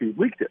BuzzFeed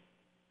leaked it,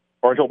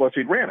 or until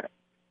BuzzFeed ran it.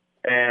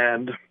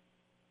 And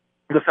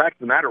the fact of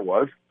the matter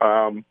was,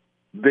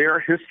 their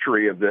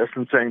history of this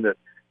and saying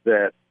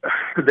that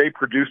they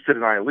produced it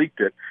and I leaked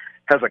it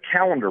has a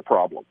calendar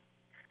problem,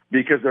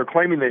 because they're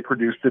claiming they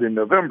produced it in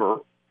November.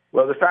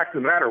 Well, the fact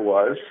of the matter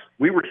was,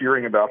 we were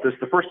hearing about this.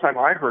 The first time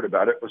I heard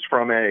about it was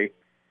from a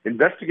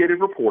investigative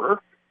reporter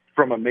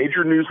from a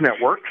major news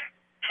network,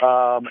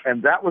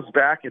 and that was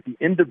back at the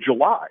end of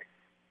July.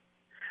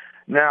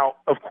 Now,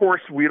 of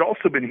course, we'd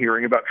also been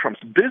hearing about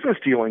Trump's business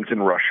dealings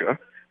in Russia,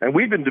 and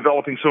we've been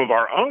developing some of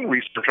our own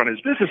research on his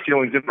business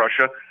dealings in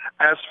Russia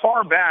as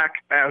far back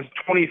as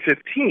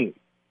 2015.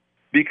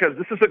 Because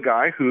this is a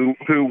guy who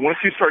once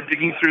you start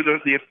digging through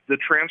the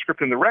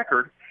transcript and the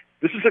record,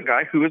 this is a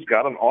guy who has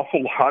got an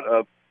awful lot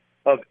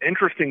of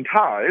interesting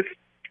ties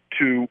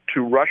to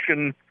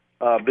Russian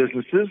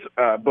businesses,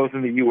 both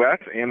in the U.S.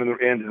 and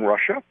in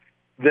Russia,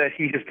 that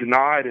he has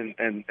denied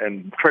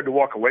and tried to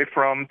walk away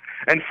from,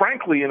 and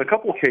frankly, in a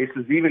couple of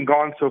cases, even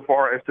gone so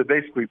far as to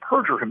basically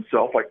perjure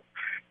himself, like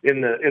in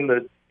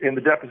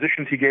the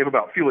depositions he gave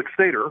about Felix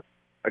Sater,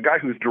 a guy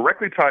who's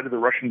directly tied to the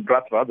Russian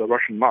Bratva, the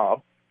Russian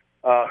mob,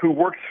 who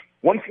works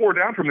one floor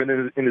down from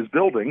him in his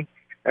building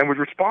and was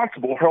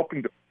responsible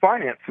helping to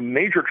finance some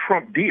major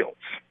Trump deals.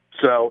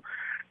 So,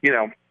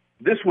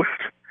 this was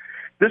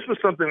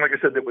something, like I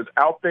said, that was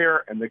out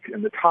there, and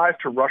the ties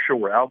to Russia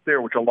were out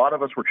there, which a lot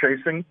of us were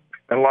chasing,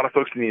 and a lot of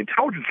folks in the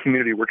intelligence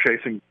community were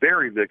chasing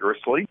very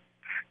vigorously,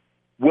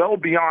 well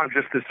beyond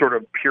just this sort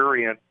of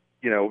prurient,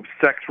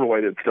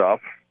 sex-related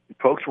stuff.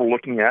 Folks were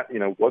looking at,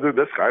 whether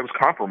this guy was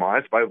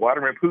compromised by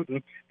Vladimir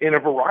Putin in a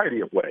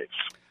variety of ways.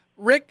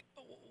 Rick,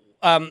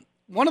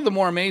 one of the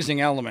more amazing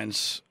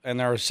elements, and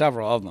there are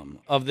several of them,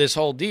 of this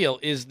whole deal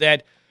is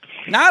that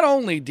not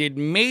only did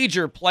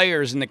major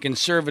players in the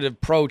conservative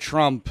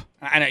pro-Trump,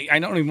 and I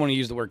don't even want to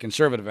use the word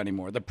conservative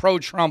anymore, the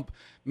pro-Trump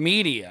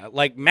media,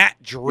 like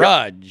Matt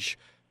Drudge.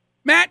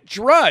 Yep. Matt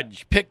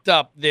Drudge picked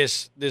up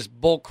this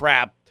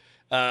bullcrap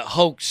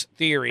hoax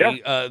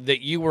theory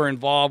that you were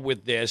involved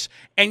with this,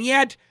 and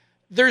yet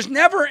there's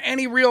never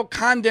any real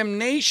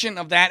condemnation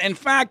of that. In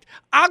fact,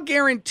 I'll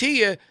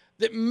guarantee you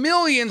that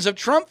millions of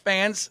Trump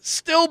fans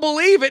still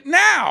believe it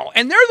now,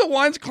 and they're the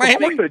ones claiming.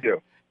 Of course they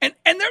do.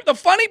 And the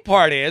funny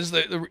part is,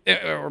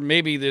 or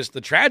maybe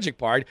the tragic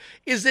part,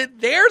 is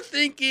that they're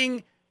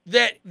thinking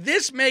that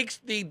this makes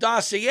the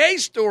dossier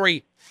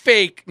story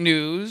fake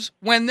news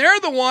when they're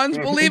the ones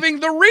believing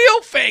the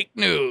real fake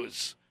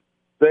news.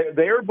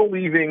 They are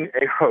believing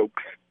a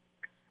hoax,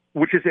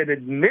 which is an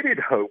admitted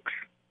hoax,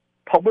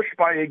 published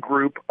by a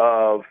group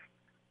of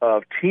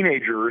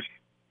teenagers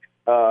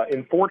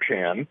in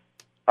 4chan,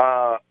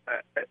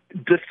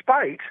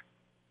 despite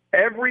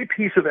every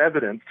piece of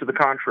evidence to the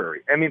contrary.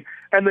 I mean,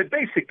 and the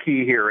basic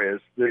key here is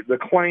the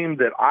claim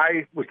that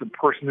I was the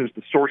person who's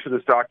the source of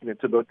this document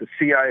to both the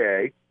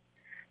CIA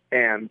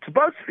and to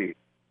BuzzFeed.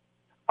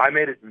 I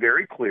made it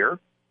very clear.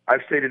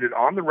 I've stated it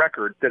on the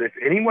record that if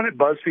anyone at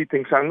BuzzFeed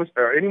thinks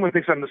anyone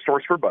thinks I'm the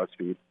source for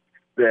BuzzFeed,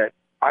 that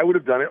I would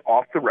have done it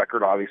off the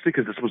record, obviously,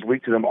 because this was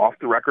leaked to them off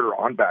the record or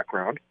on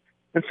background.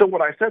 And so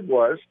what I said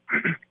was,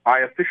 I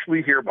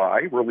officially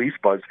hereby release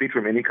BuzzFeed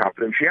from any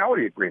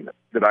confidentiality agreement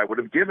that I would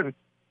have given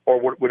or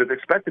would have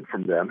expected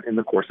from them in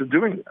the course of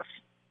doing this.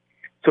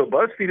 So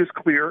BuzzFeed is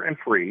clear and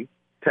free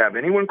to have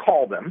anyone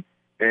call them,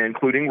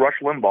 including Rush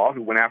Limbaugh,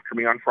 who went after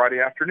me on Friday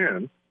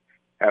afternoon,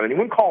 have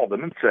anyone call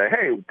them and say,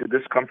 hey, did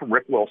this come from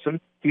Rick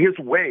Wilson? He has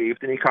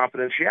waived any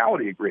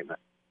confidentiality agreement.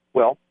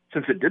 Well,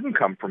 since it didn't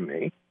come from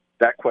me,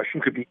 that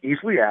question could be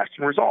easily asked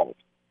and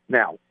resolved.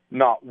 Now,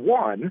 not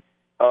one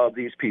of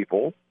these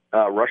people,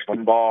 Rush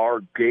Limbaugh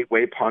or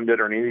Gateway Pundit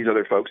or any of these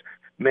other folks,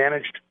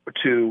 managed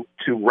to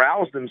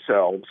rouse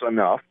themselves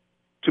enough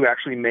to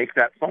actually make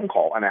that phone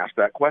call and ask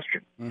that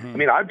question. I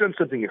mean, I've done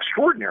something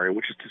extraordinary,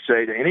 which is to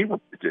say to any,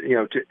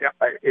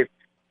 if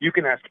you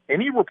can ask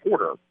any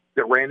reporter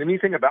that ran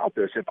anything about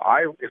this, if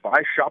I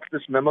shopped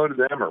this memo to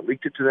them or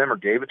leaked it to them or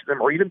gave it to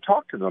them or even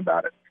talked to them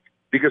about it,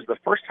 because the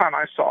first time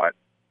I saw it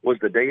was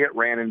the day it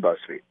ran in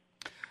BuzzFeed.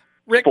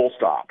 Rick, full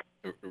stop.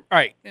 All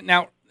right.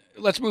 Now,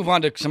 let's move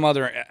on to some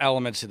other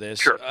elements of this.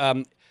 Sure.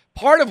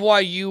 Part of why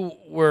you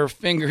were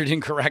fingered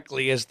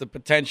incorrectly as the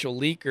potential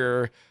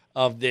leaker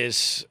of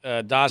this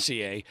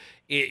dossier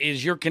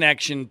is your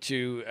connection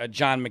to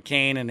John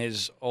McCain and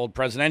his old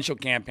presidential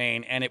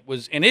campaign. And it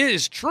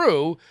is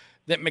true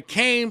that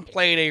McCain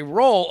played a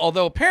role,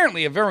 although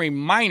apparently a very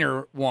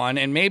minor one,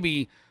 and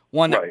maybe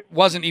one that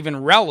wasn't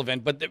even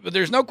relevant. But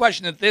there's no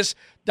question that this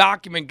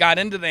document got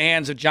into the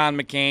hands of John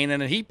McCain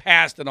and that he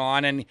passed it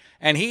on.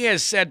 And he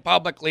has said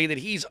publicly that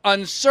he's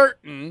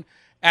uncertain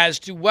as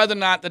to whether or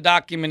not the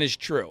document is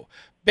true.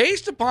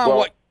 Based upon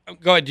what...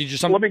 Go ahead. Did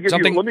you let me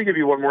give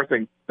you one more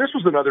thing. This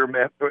was another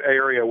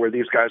area where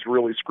these guys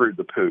really screwed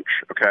the pooch.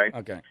 Okay.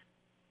 Okay.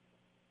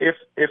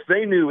 If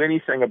they knew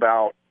anything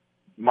about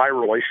my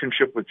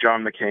relationship with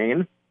John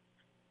McCain,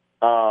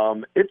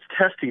 it's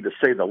testy to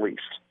say the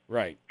least.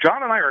 Right.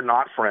 John and I are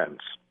not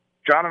friends.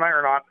 John and I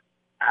are not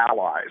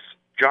allies.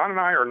 John and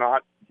I are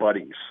not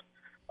buddies.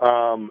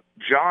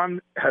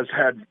 John has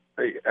had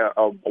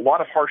a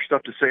lot of harsh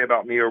stuff to say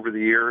about me over the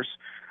years.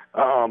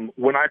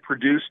 When I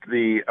produced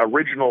the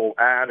original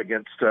ad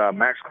against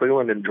Max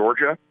Cleland in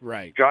Georgia,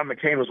 right, John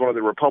McCain was one of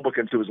the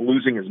Republicans who was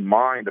losing his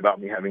mind about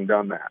me having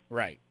done that.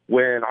 Right.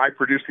 When I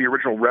produced the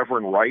original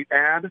Reverend Wright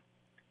ad,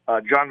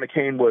 John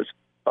McCain was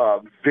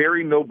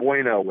very no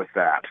bueno with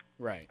that.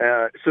 Right.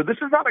 So this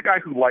is not a guy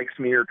who likes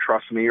me or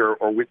trusts me or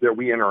that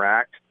we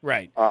interact.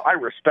 Right. I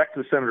respect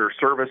the senator's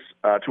service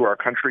to our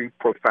country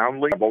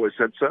profoundly. I've always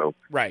said so.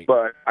 Right.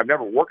 But I've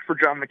never worked for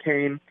John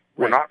McCain.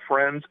 We're not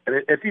friends.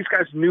 And if these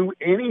guys knew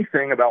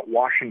anything about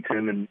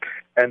Washington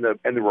and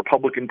the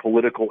Republican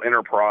political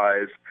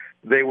enterprise,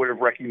 they would have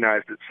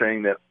recognized it,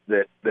 saying that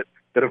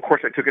of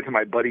course I took it to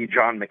my buddy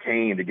John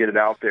McCain to get it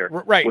out there.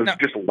 Right. Was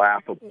just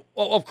laughable.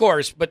 Well, of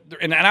course, but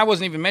and I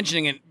wasn't even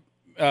mentioning it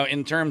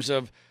in terms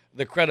of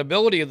the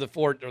credibility of the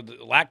or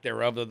the lack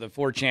thereof of the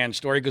 4chan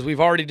story, because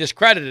we've already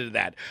discredited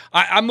that.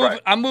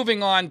 I'm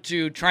moving on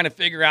to trying to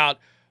figure out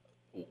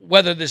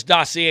whether this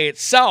dossier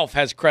itself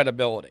has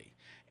credibility.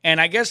 And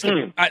I guess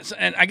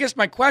I guess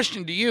my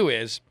question to you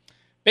is,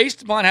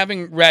 based upon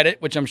having read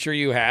it, which I'm sure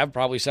you have,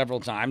 probably several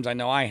times, I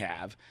know I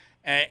have,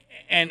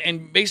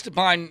 and based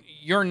upon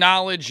your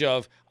knowledge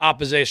of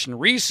opposition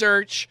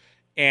research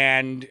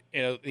and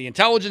the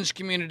intelligence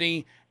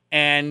community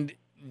and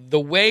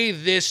the way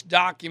this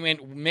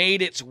document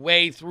made its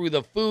way through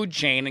the food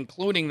chain,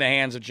 including the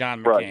hands of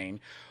John McCain,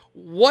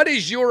 what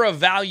is your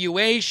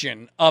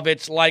evaluation of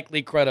its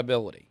likely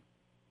credibility?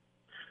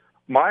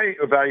 My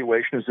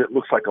evaluation is it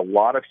looks like a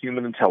lot of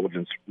human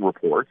intelligence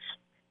reports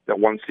that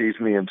one sees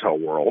in the intel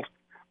world,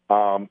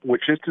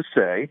 which is to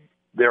say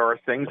there are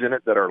things in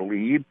it that are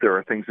leads, there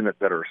are things in it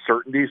that are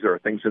certainties, there are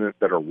things in it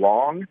that are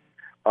wrong.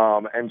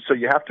 And so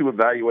you have to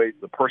evaluate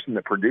the person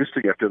that produced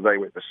it, you have to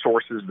evaluate the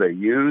sources they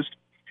used,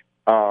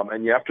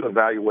 and you have to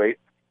evaluate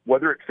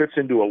whether it fits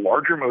into a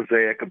larger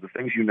mosaic of the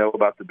things you know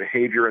about the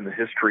behavior and the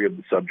history of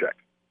the subject.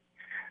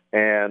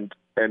 And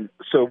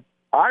so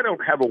I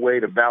don't have a way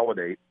to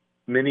validate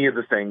many of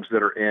the things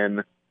that are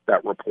in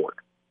that report,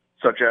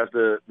 such as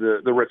the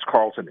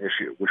Ritz-Carlton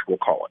issue, which we'll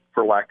call it,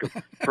 for lack of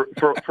for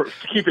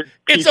keep it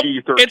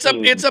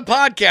PG-13. It's a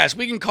podcast.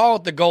 We can call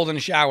it the Golden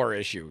Shower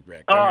issue,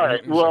 Rick. All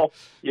right. Well,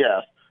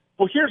 yeah.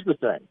 Well, here's the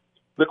thing.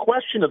 The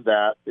question of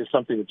that is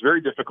something that's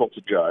very difficult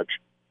to judge.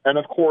 And,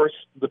 of course,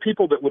 the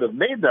people that would have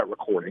made that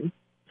recording,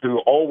 who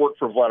all work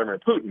for Vladimir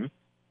Putin,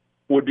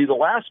 would be the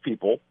last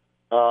people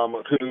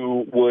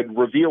who would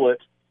reveal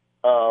it.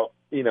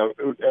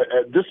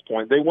 At this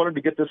point, they wanted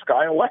to get this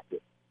guy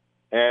elected,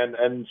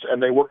 and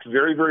they worked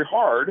very, very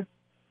hard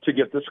to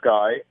get this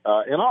guy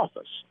in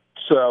office.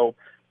 So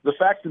the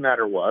fact of the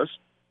matter was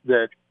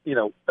that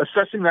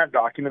assessing that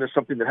document is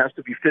something that has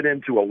to be fit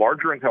into a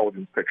larger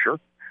intelligence picture.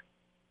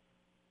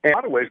 And in a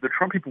lot of ways, the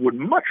Trump people would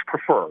much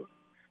prefer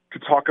to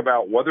talk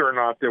about whether or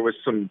not there was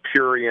some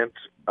prurient,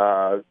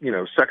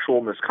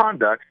 sexual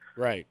misconduct,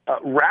 right,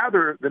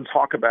 rather than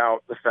talk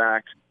about the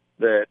fact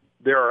that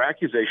there are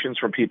accusations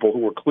from people who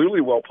were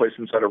clearly well placed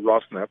inside of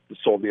Rosneft, the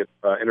Soviet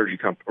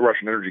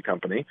Russian energy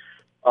company,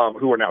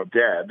 who are now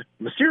dead,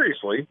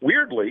 mysteriously,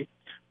 weirdly,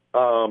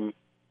 about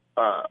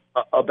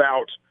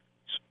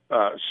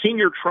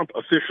senior Trump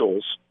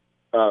officials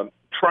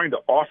trying to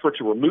offer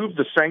to remove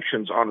the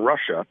sanctions on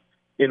Russia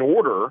in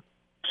order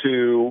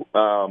to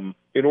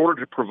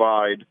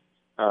provide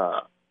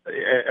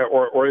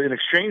or in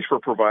exchange for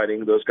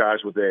providing those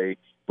guys with a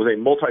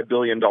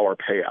multi-billion-dollar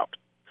payout.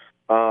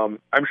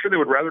 I'm sure they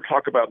would rather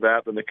talk about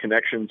that than the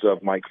connections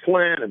of Mike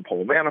Flynn and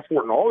Paul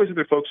Manafort and all these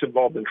other folks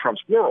involved in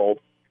Trump's world,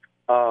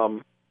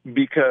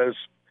 because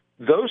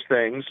those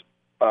things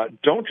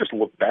don't just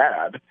look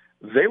bad;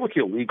 they look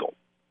illegal.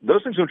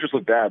 Those things don't just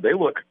look bad; they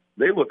look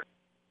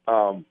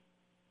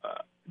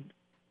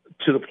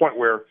to the point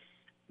where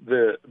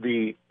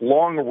the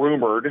long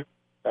rumored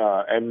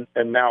and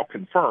now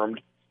confirmed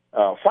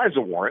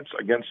FISA warrants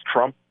against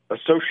Trump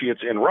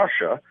associates in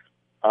Russia.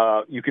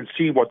 You can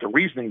see what the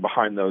reasoning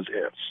behind those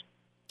is.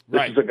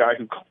 This is a guy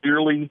who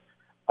clearly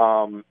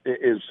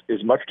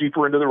is much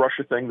deeper into the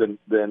Russia thing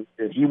than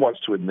he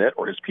wants to admit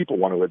or his people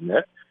want to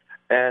admit.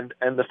 And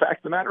the fact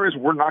of the matter is,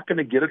 we're not going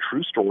to get a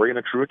true story and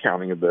a true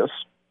accounting of this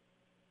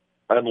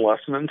unless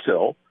and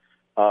until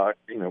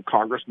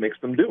Congress makes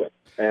them do it.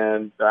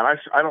 And I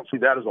don't see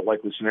that as a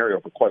likely scenario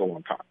for quite a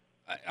long time.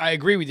 I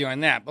agree with you on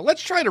that, but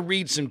let's try to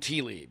read some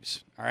tea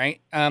leaves. All right.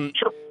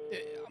 Sure.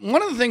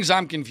 One of the things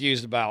I'm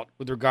confused about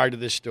with regard to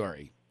this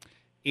story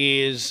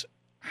is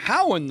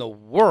how in the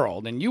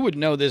world, and you would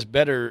know this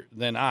better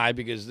than I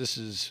because this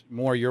is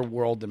more your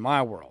world than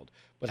my world,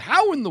 but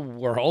how in the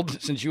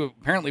world, since you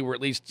apparently were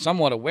at least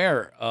somewhat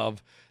aware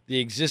of the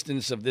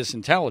existence of this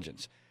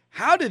intelligence,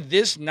 how did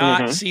this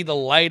not see the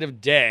light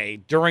of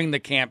day during the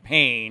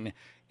campaign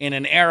in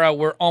an era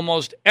where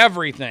almost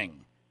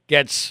everything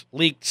gets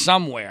leaked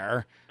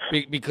somewhere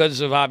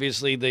because of,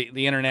 obviously,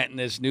 the internet and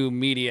this new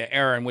media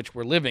era in which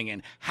we're living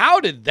in? How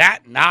did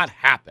that not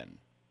happen?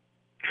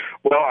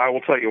 Well, I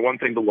will tell you one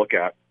thing to look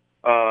at.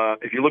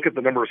 If you look at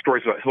the number of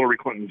stories about Hillary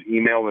Clinton's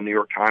email in the New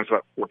York Times,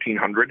 about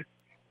 1,400.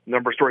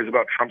 Number of stories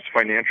about Trump's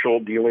financial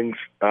dealings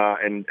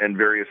and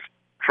various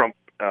Trump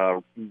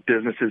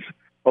businesses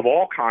of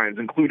all kinds,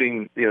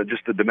 including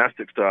just the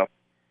domestic stuff,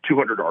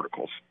 200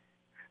 articles.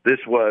 This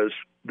was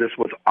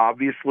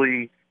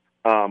obviously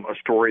a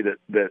story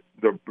that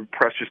the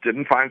press just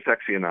didn't find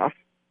sexy enough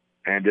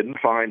and didn't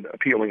find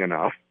appealing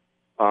enough,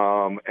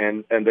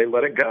 and they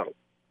let it go.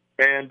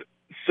 And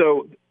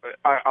so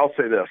I'll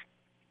say this.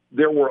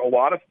 There were a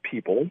lot of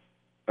people,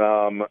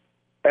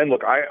 and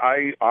look,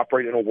 I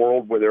operate in a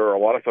world where there are a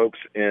lot of folks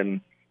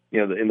in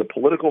the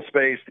political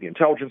space, the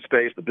intelligence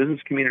space, the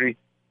business community,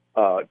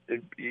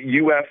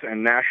 U.S.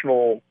 and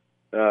national,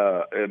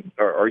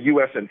 or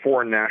U.S. and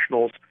foreign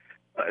nationals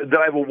that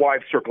I have a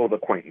wide circle of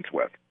acquaintance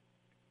with.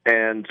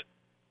 And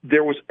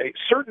there was a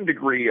certain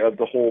degree of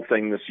the whole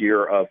thing this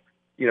year of,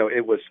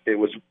 it was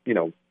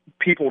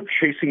people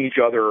chasing each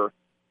other.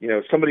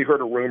 Somebody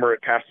heard a rumor,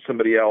 it passed to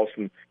somebody else,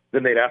 and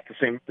then they'd ask the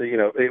same,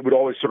 it would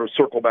always sort of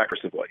circle back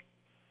aggressively.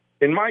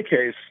 In my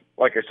case,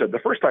 like I said, the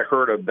first I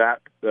heard of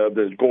that,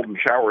 the Golden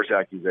Showers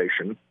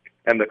accusation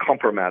and the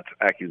compromat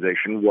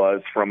accusation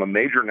was from a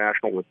major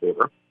national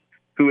reporter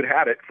who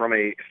had it from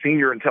a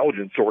senior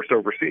intelligence source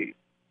overseas.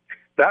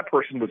 That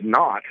person was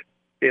not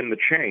in the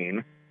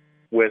chain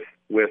with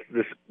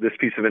this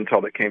piece of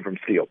intel that came from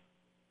Steele.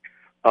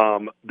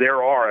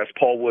 There are, as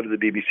Paul Wood of the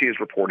BBC has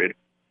reported,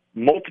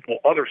 multiple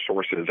other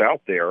sources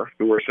out there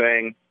who are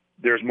saying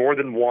there's more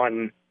than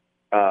one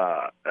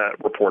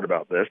report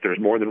about this. There's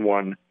more than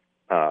one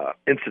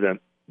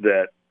incident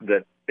that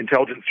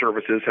intelligence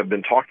services have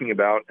been talking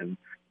about and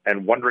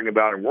wondering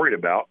about and worried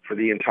about for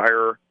the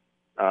entire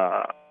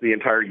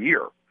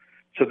year.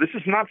 So this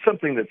is not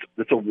something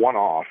that's a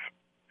one-off.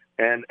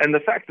 And the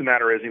fact of the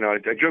matter is,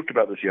 I joked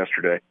about this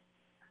yesterday.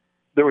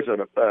 There was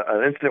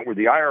an incident where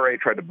the IRA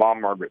tried to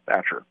bomb Margaret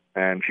Thatcher,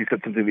 and she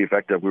said something to the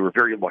effect of, "We were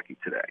very lucky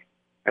today."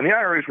 And the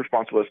IRA's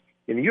response was,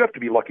 you have to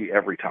be lucky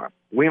every time.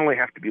 We only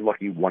have to be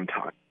lucky one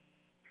time.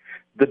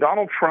 The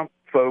Donald Trump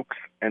folks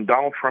and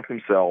Donald Trump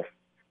himself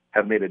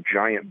have made a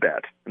giant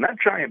bet. And that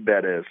giant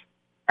bet is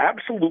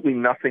absolutely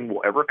nothing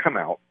will ever come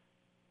out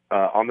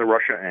on the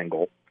Russia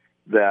angle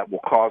that will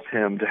cause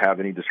him to have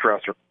any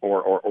distress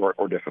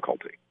or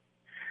difficulty.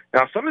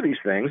 Now, some of these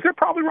things they're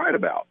probably right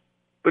about.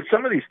 But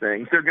some of these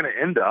things, they're going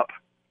to end up,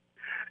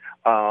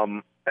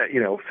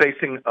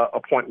 facing a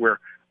point where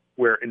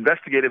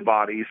investigative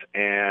bodies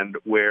and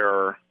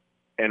where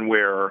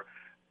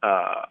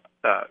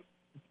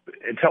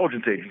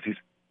intelligence agencies,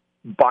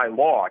 by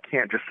law,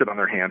 can't just sit on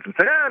their hands and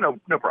say,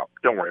 no problem,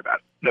 don't worry about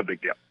it, no big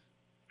deal.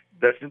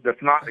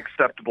 That's not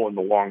acceptable in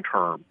the long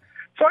term.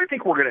 So I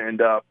think we're going to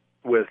end up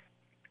with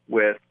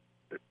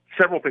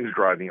several things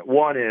driving it.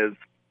 One is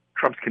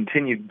Trump's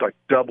continued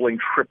doubling,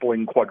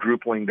 tripling,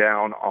 quadrupling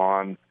down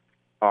on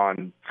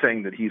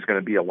saying that he's going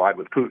to be allied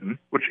with Putin,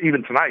 which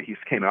even tonight he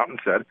came out and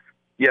said,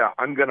 "Yeah,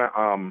 I'm going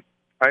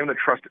to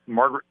trust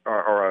Margaret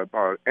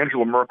or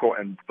Angela Merkel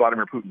and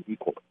Vladimir Putin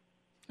equally."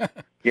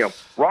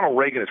 Ronald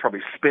Reagan is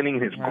probably spinning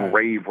in his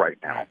grave right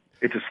now.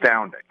 It's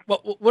astounding.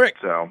 Well, Rick,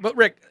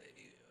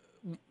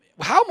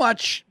 how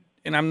much?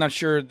 And I'm not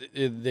sure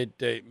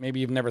that maybe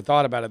you've never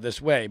thought about it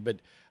this way, but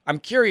I'm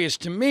curious.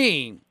 To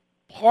me,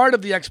 part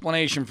of the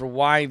explanation for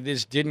why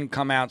this didn't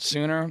come out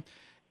sooner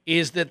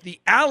is that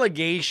the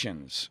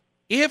allegations,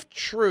 if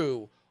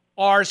true,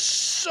 are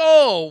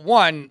so,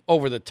 one,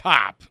 over the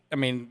top. I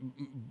mean,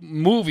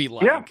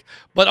 movie-like,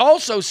 but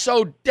also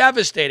so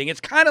devastating.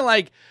 It's kind of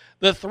like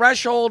the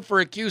threshold for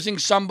accusing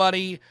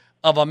somebody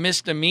of a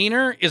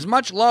misdemeanor is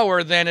much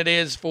lower than it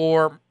is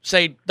for,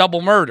 say,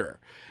 double murder.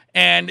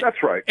 And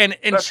that's right. And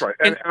that's right.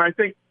 And I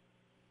think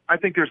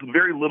there's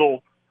very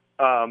little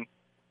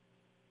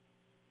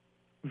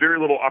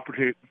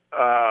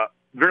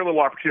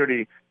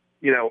opportunity,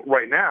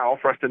 right now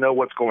for us to know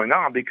what's going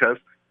on because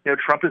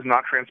Trump is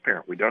not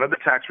transparent. We don't have the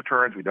tax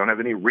returns. We don't have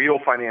any real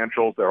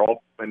financials. They're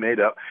all made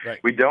up. Right.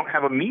 We don't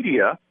have a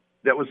media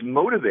that was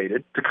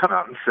motivated to come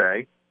out and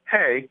say,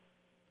 "Hey,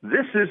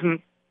 this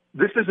isn't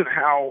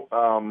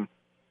how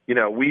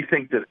we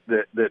think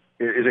that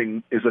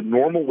is a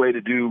normal way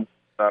to do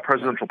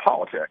presidential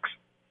politics."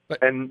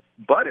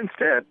 But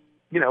instead,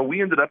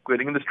 we ended up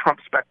getting in this Trump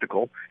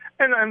spectacle.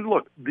 And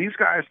look, these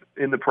guys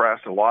in the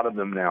press, a lot of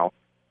them now,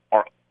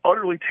 are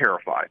utterly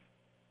terrified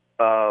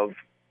of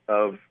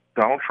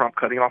Donald Trump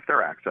cutting off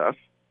their access.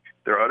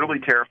 They're utterly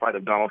terrified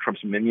of Donald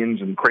Trump's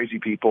minions and crazy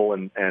people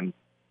and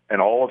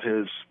all of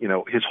his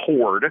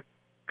horde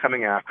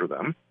coming after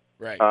them.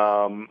 Right.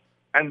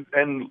 And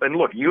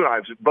look, you and I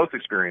have both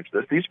experienced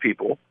this. These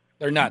people,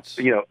 they're nuts.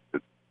 They're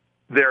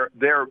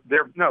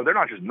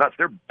not just nuts.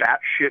 They're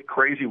batshit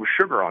crazy with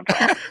sugar on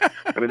top.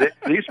 I mean,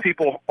 these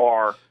people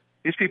are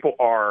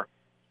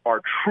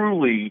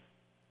truly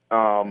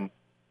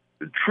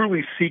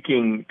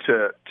seeking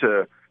to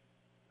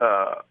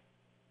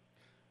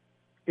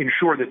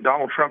ensure that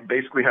Donald Trump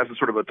basically has a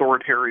sort of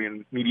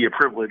authoritarian media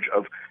privilege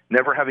of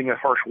never having a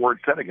harsh word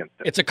said against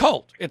him. It's a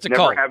cult. It's a never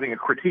cult. Never having a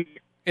critique.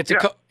 It's a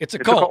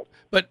cult.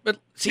 But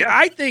see,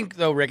 I think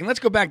though, Rick, and let's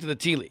go back to the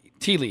tea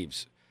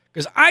leaves,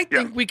 because I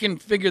think we can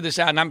figure this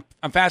out, and I'm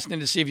fascinated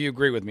to see if you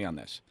agree with me on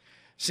this.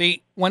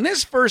 See, when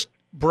this first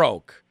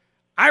broke,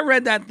 I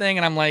read that thing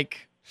and I'm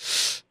like,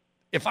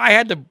 if I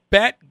had to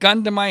bet,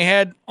 gun to my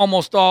head,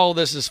 almost all of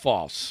this is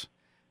false.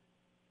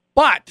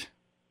 But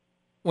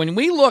when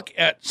we look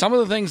at some of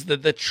the things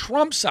that the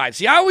Trump side,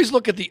 see, I always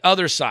look at the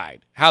other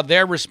side, how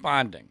they're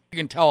responding. You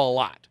can tell a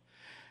lot.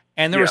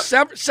 And there were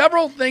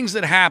several things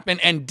that happened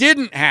and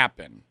didn't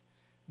happen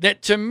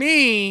that to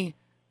me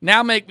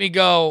now make me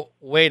go,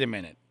 wait a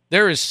minute,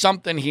 there is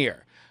something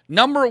here.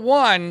 Number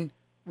one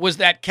was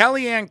that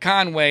Kellyanne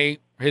Conway,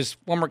 his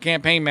former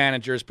campaign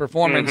manager's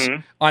performance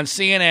on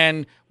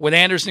CNN with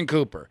Anderson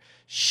Cooper.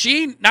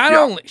 She not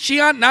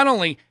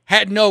only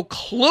had no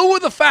clue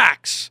of the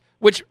facts,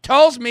 which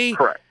tells me,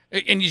 correct.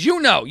 And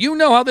you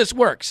know how this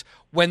works.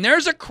 When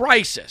there's a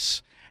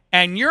crisis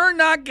and you're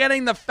not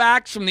getting the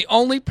facts from the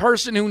only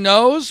person who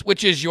knows,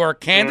 which is your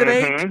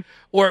candidate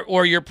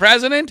or your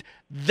president,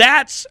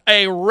 that's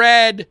a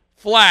red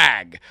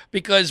flag.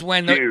 Because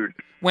when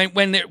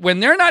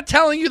they're not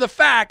telling you the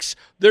facts,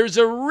 there's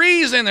a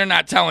reason they're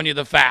not telling you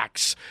the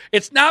facts.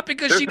 It's not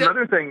because there's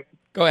another thing.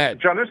 Go ahead,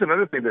 John. There's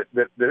another thing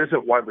that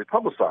isn't widely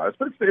publicized,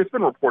 but it's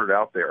been reported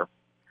out there.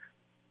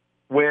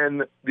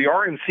 When the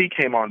RNC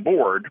came on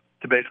board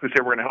to basically say,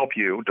 we're going to help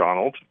you,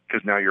 Donald,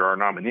 because now you're our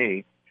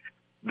nominee,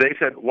 they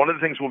said one of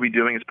the things we'll be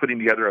doing is putting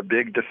together a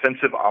big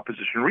defensive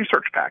opposition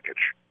research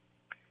package.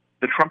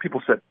 The Trump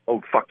people said,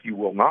 oh, fuck, you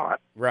will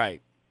not.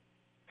 Right.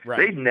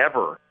 They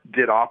never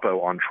did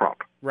oppo on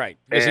Trump. Right.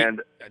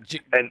 And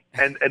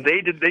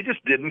they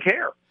just didn't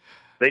care.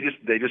 They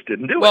just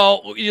didn't do it.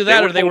 Well, either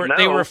that or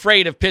they were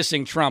afraid of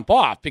pissing Trump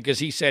off because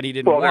he said he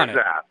didn't want it.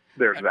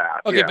 There's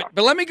that. Okay, yeah.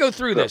 but let me go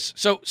through this.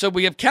 So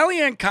we have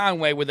Kellyanne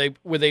Conway with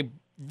a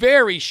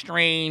very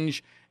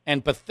strange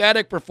and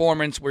pathetic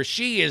performance where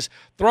she is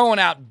throwing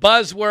out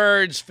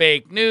buzzwords,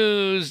 fake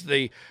news.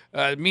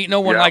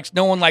 No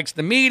one likes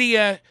the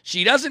media.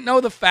 She doesn't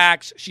know the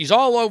facts. She's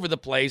all over the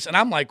place, and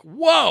I'm like,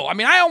 whoa! I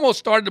mean, I almost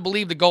started to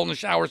believe the Golden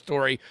Shower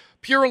story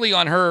purely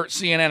on her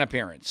CNN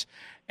appearance.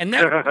 And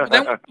then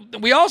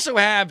we also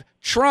have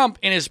Trump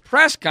in his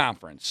press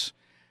conference,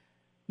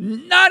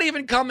 not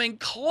even coming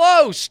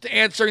close to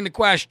answering the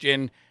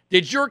question: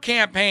 did your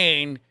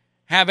campaign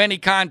have any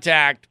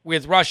contact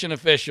with Russian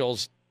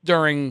officials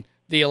during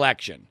the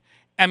election?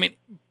 I mean,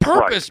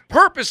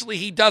 purposely,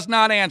 he does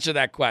not answer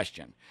that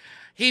question.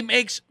 He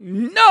makes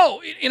in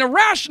a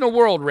rational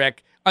world,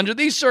 Rick, under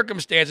these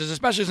circumstances,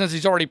 especially since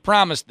he's already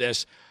promised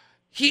this,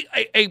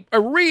 a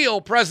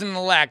real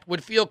president-elect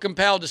would feel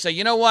compelled to say,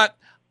 you know what,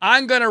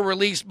 I'm going to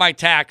release my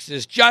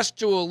taxes just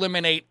to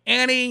eliminate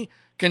any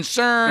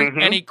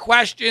concern, any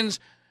questions.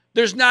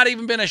 There's not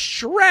even been a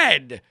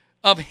shred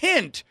of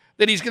hint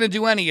that he's going to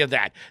do any of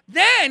that.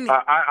 Then,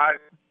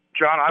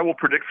 John, I will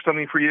predict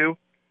something for you.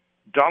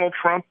 Donald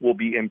Trump will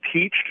be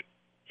impeached.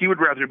 He would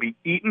rather be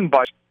eaten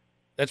by.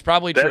 That's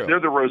probably true. They're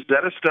the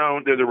Rosetta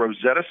Stone. They're the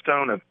Rosetta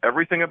Stone of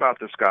everything about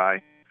this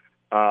guy,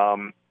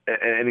 and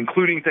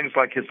including things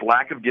like his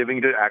lack of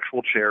giving to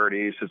actual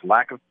charities, his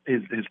lack of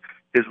his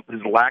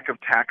lack of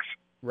tax,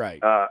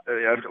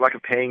 lack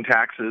of paying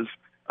taxes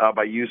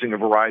by using a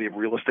variety of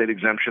real estate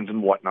exemptions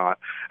and whatnot.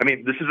 I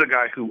mean, this is a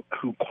guy who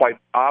quite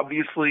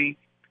obviously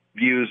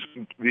views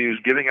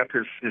giving up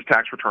his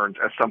tax returns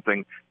as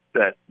something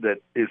that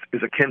is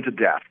akin to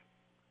death.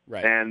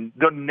 Right. And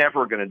they're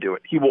never going to do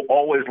it. He will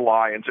always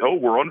lie and say, "Oh,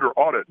 we're under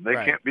audit. And they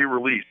can't be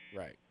released."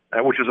 Right.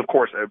 Which is, of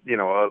course, a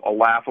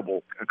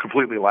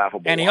completely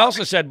laughable. And he lie.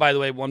 also said, by the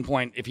way, at one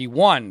point, if he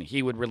won,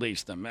 he would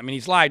release them. I mean,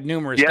 he's lied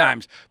numerous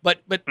times. But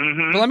let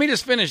me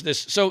just finish this.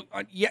 So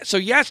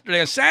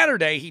yesterday, on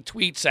Saturday, he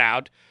tweets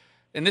out,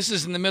 and this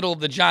is in the middle of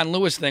the John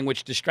Lewis thing,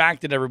 which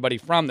distracted everybody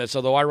from this,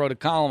 although I wrote a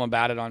column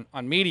about it on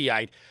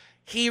Mediaite.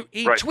 He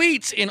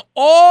tweets in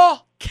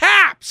all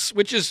caps,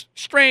 which is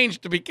strange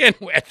to begin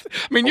with.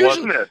 I mean,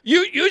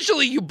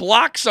 usually you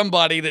block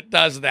somebody that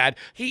does that.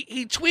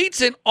 He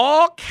tweets in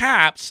all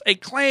caps a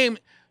claim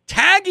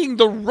tagging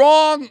the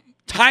wrong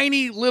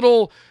tiny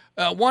little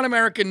One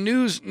American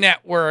News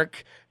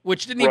Network,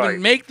 which didn't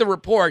even make the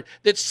report,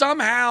 that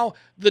somehow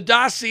the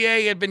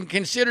dossier had been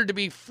considered to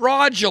be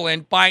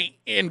fraudulent by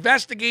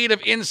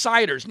investigative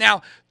insiders.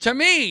 Now, to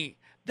me,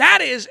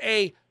 that is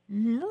a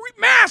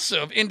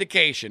massive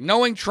indication,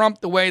 knowing Trump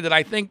the way that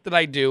I think that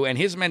I do and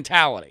his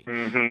mentality,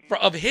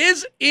 of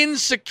his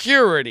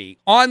insecurity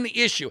on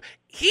the issue.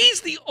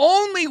 He's the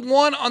only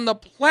one on the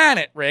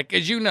planet, Rick,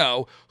 as you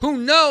know, who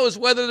knows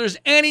whether there's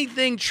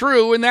anything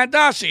true in that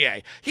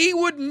dossier. He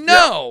would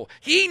know. Yeah.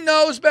 He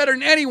knows better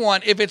than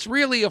anyone if it's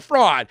really a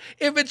fraud.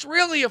 If it's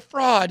really a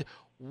fraud,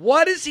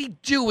 what is he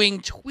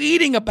doing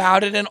tweeting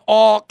about it in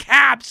all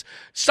caps,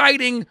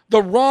 citing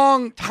the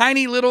wrong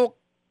tiny little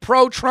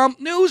pro-Trump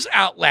news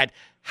outlet?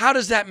 How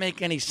does that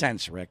make any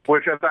sense, Rick?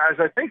 Which, as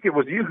I think it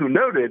was you who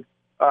noted,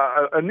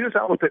 a news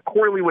outlet that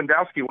Corey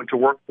Lewandowski went to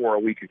work for a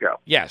week ago.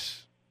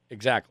 Yes,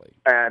 exactly.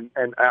 And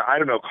I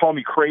don't know, call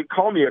me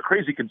a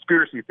crazy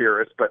conspiracy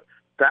theorist, but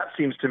that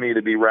seems to me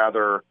to be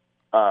rather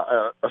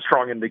a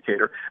strong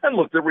indicator. And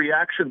look, the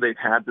reaction they've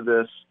had to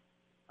this,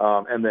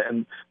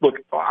 and look,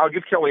 I'll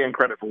give Kellyanne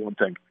credit for one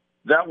thing.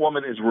 That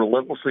woman is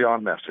relentlessly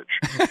on message.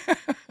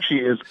 She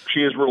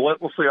is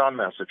relentlessly on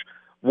message.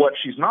 What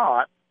she's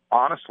not,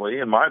 honestly,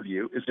 in my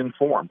view, is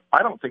informed.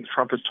 I don't think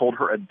Trump has told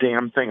her a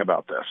damn thing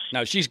about this.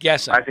 No, she's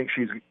guessing. I think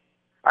she's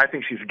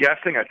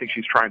guessing. I think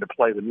she's trying to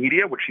play the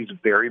media, which she's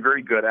very,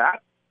 very good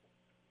at.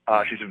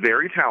 She's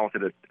very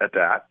talented at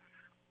that.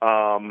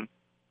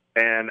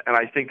 And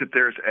I think that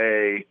there's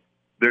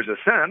a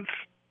sense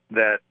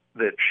that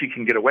she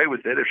can get away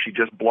with it if she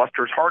just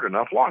blusters hard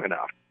enough, long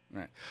enough.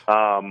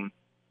 Right.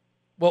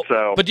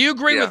 But do you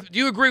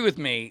agree with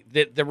me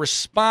that the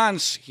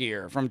response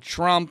here from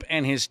Trump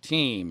and his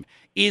team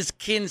is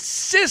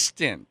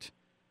consistent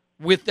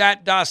with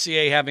that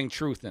dossier having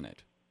truth in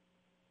it?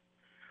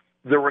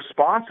 The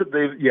response that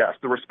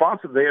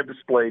they have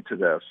displayed to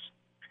this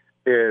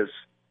is,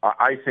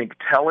 I think,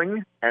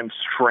 telling and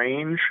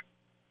strange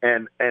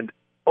and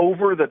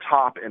over the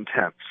top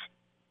intense.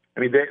 I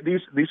mean,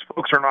 these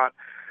folks are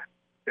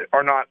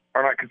not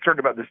concerned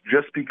about this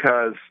just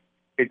because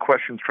it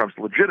questions Trump's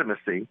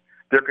legitimacy.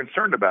 They're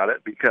concerned about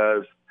it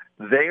because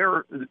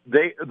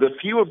the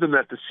few of them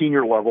at the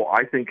senior level,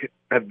 I think,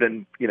 have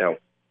been,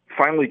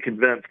 finally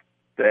convinced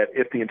that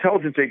if the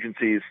intelligence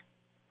agencies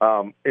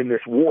in this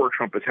war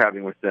Trump is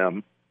having with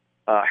them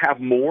have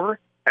more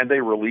and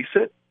they release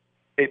it,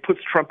 it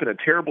puts Trump in a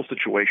terrible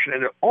situation,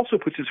 and it also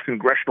puts his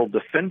congressional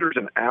defenders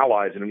and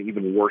allies in an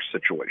even worse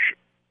situation.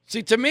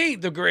 See, to me,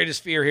 the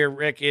greatest fear here,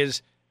 Rick,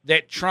 is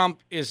that Trump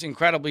is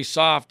incredibly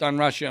soft on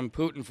Russia and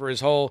Putin for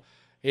his whole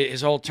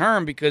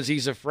term because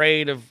he's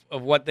afraid of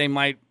what they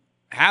might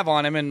have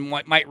on him and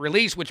what might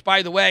release, which,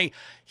 by the way,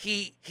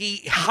 he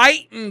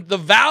heightened the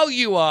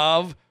value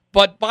of,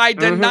 but by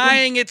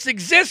denying its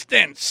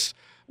existence,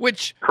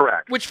 which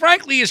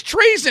frankly is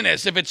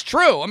treasonous if it's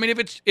true. I mean,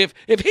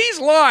 if he's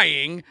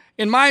lying,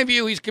 in my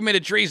view, he's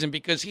committed treason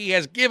because he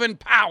has given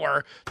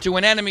power to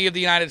an enemy of the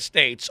United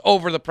States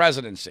over the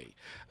presidency.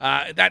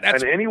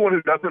 That's and anyone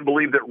who doesn't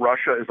believe that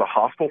Russia is a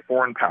hostile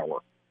foreign power,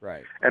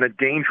 right, and a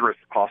dangerous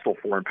hostile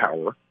foreign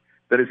power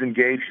that is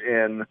engaged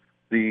in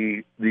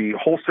the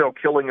wholesale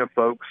killing of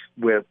folks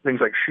with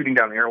things like shooting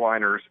down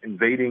airliners,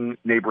 invading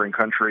neighboring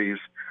countries,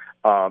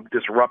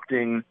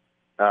 disrupting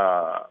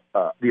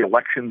the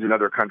elections in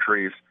other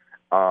countries,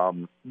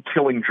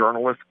 killing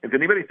journalists. If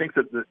anybody thinks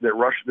that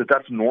Russia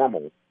that's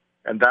normal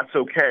and that's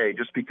okay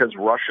just because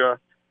Russia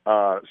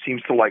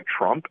seems to like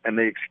Trump and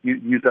they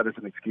use that as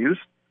an excuse,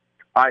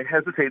 I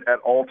hesitate at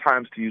all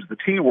times to use the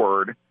T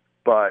word,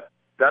 but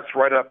that's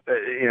right up,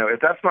 if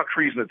that's not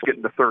treason, it's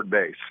getting to third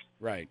base.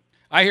 Right.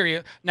 I hear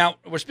you. Now,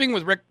 we're speaking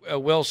with Rick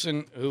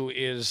Wilson, who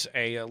is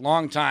a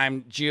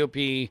longtime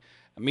GOP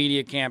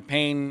media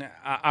campaign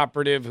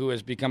operative who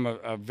has become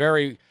a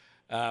very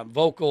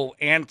vocal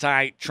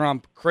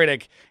anti-Trump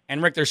critic.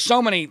 And, Rick, there's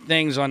so many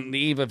things on the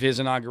eve of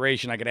his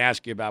inauguration I could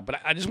ask you about, but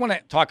I just want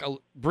to talk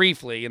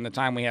briefly in the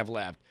time we have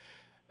left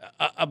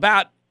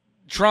about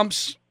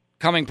Trump's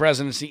coming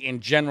presidency in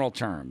general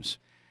terms.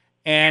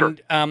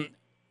 And Sure.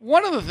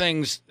 One of the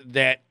things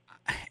that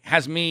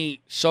has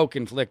me so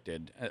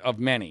conflicted, of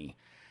many,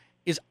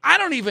 is I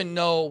don't even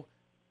know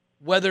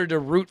whether to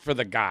root for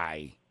the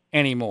guy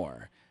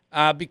anymore.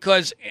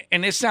 Because,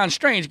 and this sounds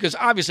strange, because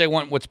obviously I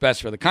want what's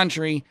best for the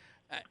country.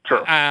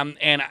 Sure.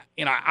 And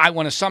I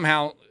want to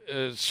somehow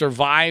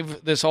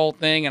survive this whole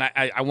thing, and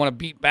I want to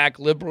beat back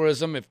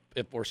liberalism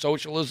or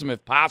socialism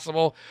if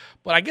possible.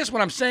 But I guess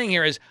what I'm saying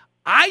here is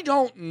I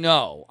don't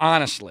know,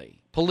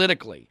 honestly,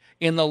 politically,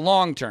 in the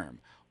long term,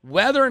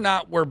 whether or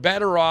not we're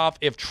better off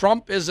if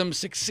Trumpism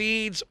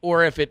succeeds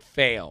or if it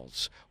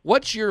fails.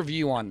 What's your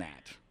view on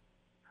that?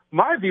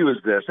 My view is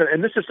this,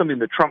 and this is something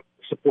that Trump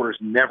supporters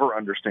never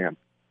understand.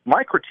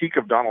 My critique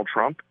of Donald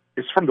Trump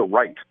is from the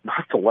right,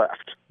 not the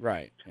left.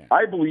 Right. Yeah.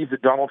 I believe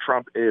that Donald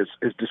Trump is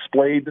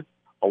displayed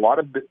a lot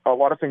of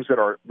things that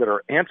are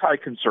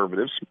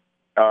anti-conservatives,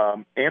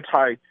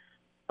 anti-free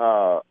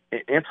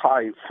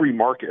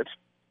market,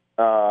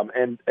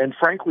 and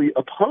frankly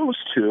opposed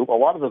to a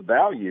lot of the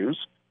values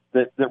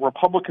that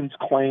Republicans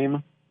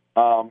claim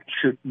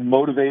should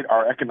motivate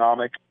our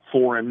economic,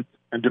 foreign,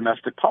 and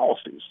domestic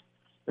policies.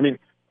 I mean,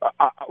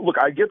 look,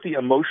 I get the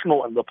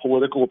emotional and the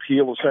political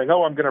appeal of saying,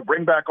 "Oh, I'm going to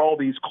bring back all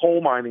these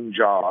coal mining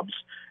jobs,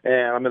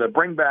 and I'm going to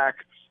bring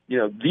back,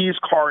 these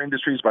car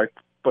industries by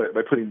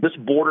putting this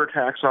border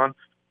tax on."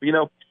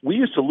 We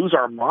used to lose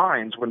our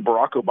minds when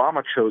Barack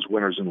Obama chose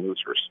winners and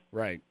losers.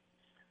 Right.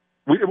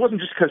 It wasn't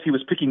just because he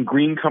was picking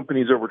green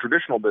companies over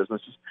traditional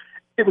businesses.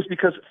 It was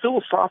because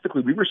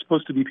philosophically we were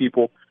supposed to be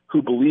people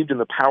who believed in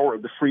the power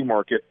of the free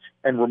market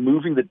and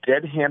removing the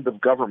dead hand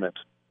of government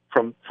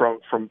from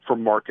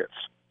markets.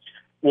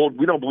 Well,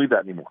 we don't believe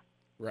that anymore.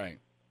 Right.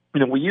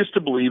 We used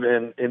to believe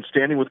in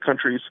standing with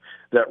countries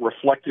that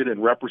reflected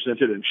and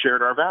represented and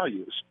shared our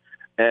values,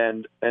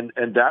 and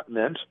that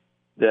meant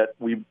that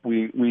we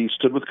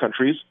stood with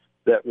countries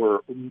that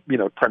were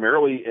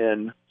primarily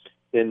in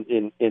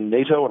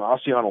NATO and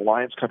ASEAN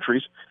alliance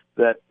countries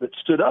that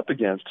stood up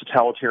against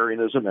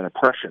totalitarianism and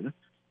oppression.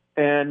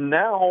 And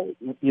now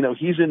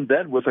he's in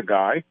bed with a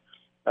guy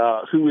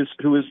who is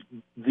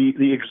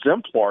the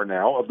exemplar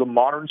now of the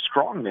modern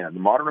strongman, the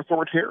modern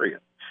authoritarian.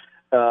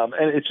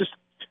 And it's just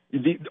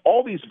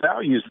all these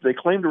values that they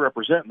claim to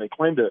represent and they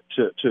claim that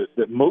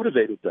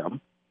motivated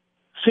them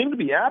seem to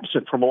be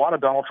absent from a lot of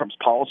Donald Trump's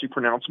policy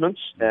pronouncements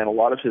and a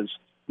lot of his.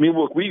 I mean,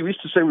 look, we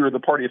used to say we were the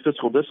party of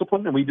fiscal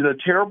discipline, and we did a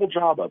terrible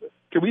job of it.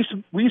 Okay,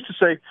 we used to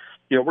say,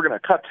 we're going to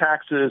cut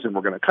taxes and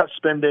we're going to cut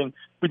spending.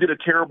 We did a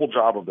terrible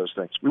job of those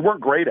things. We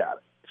weren't great at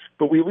it,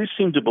 but we at least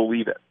seemed to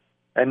believe it.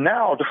 And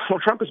now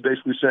Donald Trump is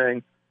basically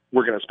saying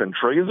we're going to spend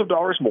trillions of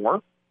dollars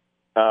more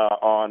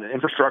on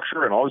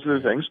infrastructure and all these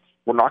other things.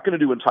 We're not going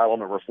to do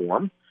entitlement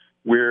reform.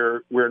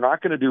 We're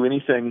not going to do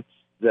anything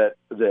that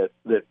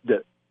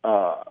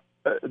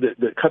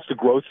cuts the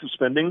growth of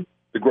spending,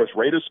 the growth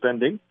rate of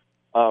spending.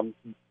 And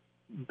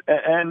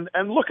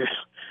look,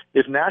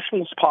 if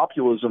nationalist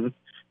populism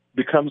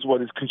becomes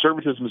what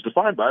conservatism is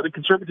defined by, then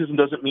conservatism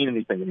doesn't mean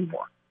anything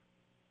anymore.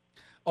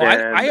 Oh,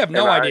 I have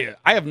no idea.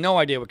 I have no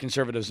idea what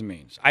conservatism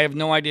means. I have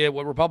no idea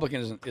what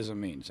republicanism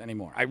means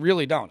anymore. I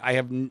really don't. I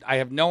have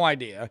no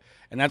idea,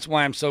 and that's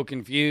why I'm so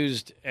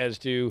confused as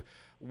to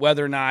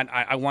whether or not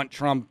I want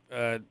Trump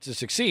to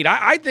succeed.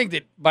 I think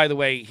that, by the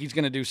way, he's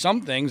going to do some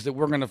things that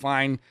we're going to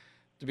find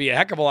to be a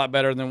heck of a lot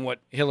better than what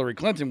Hillary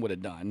Clinton would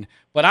have done.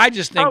 But I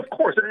just think, of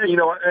course,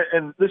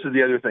 and this is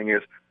the other thing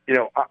is,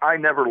 I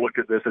never looked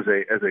at this as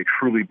a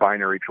truly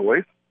binary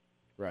choice,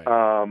 right?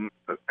 And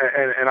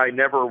I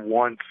never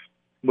once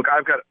look.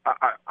 I've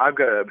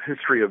got a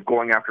history of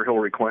going after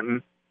Hillary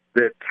Clinton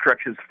that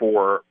stretches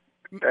for,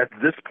 at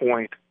this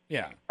point,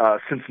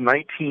 since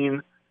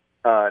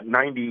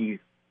 1990.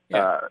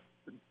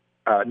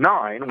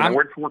 9 when I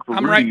went to work for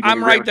Rudy.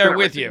 I'm right there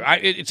with you.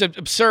 It's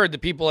absurd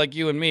that people like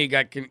you and me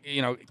got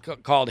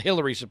called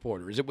Hillary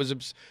supporters.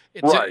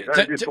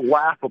 It's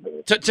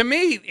laughable. To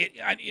me,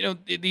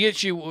 the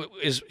issue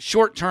is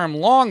short term,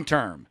 long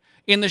term.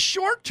 In the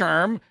short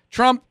term,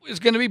 Trump is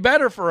going to be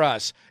better for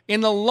us.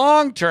 In the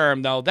long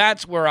term, though,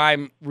 that's where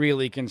I'm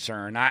really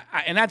concerned.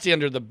 And that's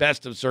under the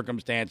best of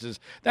circumstances.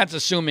 That's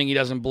assuming he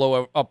doesn't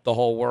blow up the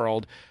whole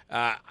world.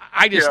 I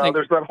just think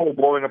there's that whole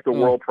blowing up the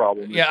world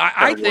problem. Yeah,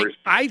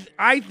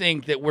 I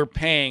think that we're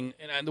paying,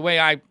 and the way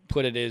I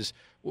put it is,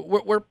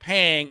 we're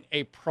paying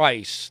a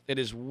price that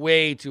is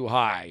way too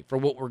high for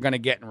what we're going to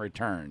get in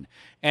return,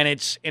 and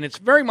it's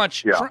very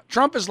much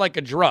Trump is like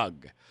a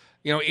drug.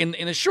 In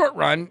the short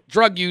run,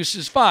 drug use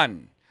is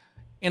fun.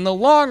 In the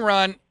long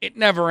run, it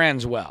never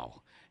ends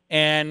well.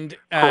 And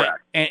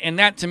and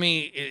that to me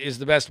is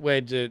the best way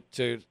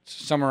to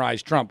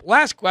summarize Trump.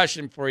 Last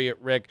question for you,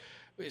 Rick,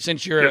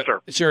 since you're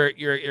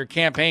a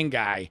campaign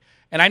guy,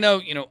 and I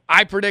know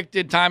I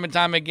predicted time and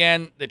time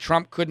again that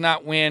Trump could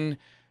not win.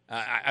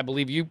 I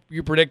believe you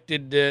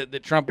predicted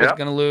that Trump was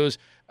going to lose.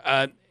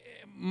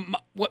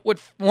 What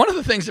one of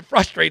the things that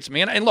frustrates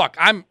me, and look,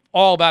 I'm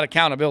all about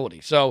accountability.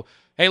 So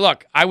hey,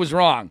 look, I was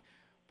wrong.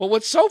 But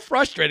what's so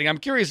frustrating, I'm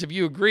curious if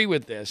you agree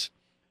with this,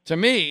 to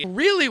me,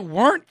 really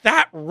weren't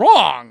that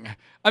wrong.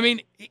 I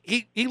mean,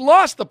 he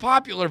lost the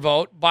popular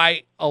vote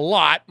by a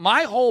lot.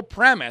 My whole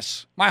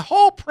premise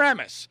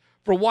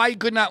for why he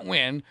could not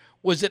win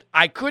was that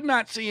I could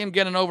not see him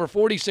getting over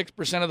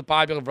 46% of the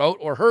popular vote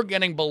or her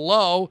getting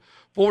below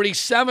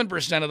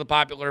 47% of the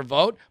popular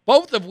vote,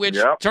 both of which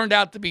turned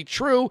out to be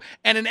true.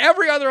 And in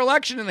every other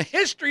election in the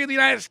history of the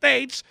United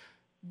States,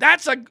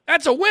 that's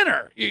a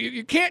winner.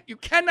 You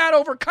cannot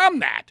overcome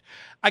that.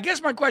 I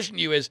guess my question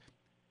to you is,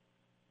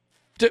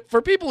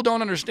 for people who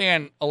don't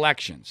understand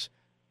elections,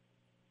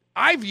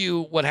 I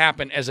view what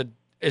happened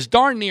as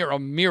darn near a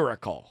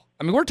miracle.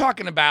 I mean, we're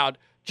talking about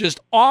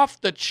just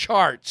off the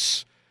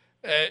charts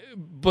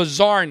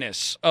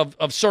bizarreness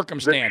of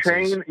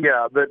circumstances.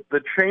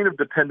 The chain of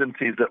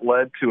dependencies that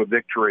led to a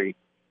victory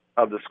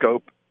of the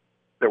scope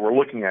that we're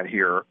looking at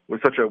here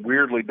with such a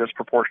weirdly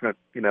disproportionate,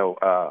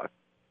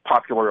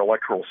 popular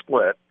electoral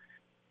split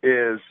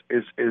is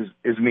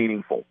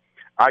meaningful.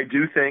 I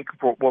do think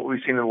for what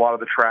we've seen in a lot of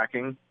the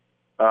tracking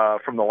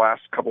from the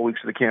last couple of weeks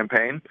of the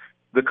campaign,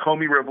 the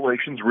Comey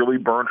revelations really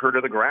burned her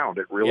to the ground.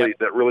 That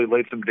really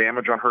laid some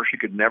damage on her she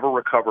could never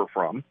recover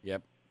from.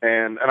 Yep.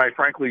 And I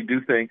frankly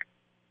do think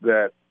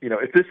that,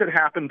 if this had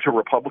happened to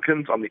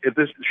Republicans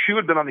she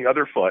would have been on the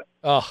other foot,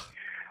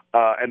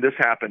 and this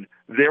happened,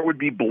 there would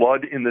be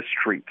blood in the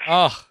streets.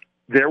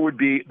 There would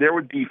be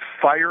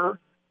fire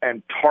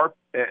and tar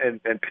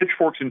and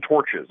pitchforks and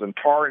torches and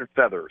tar and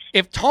feathers.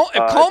 If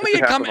Comey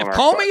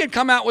had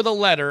come out with a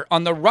letter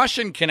on the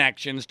Russian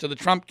connections to the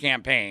Trump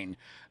campaign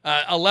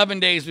 11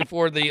 days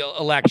before the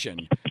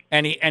election,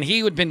 and he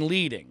had been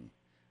leading,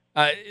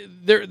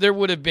 there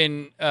would have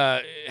been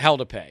hell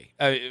to pay.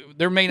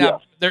 There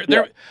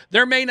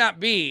may not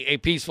be a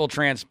peaceful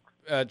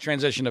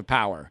transition of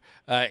power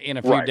in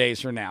a few days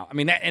from now. I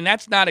mean, and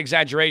that's not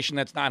exaggeration.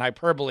 That's not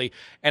hyperbole.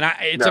 And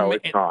it's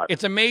not.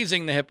 It's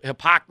amazing the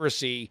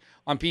hypocrisy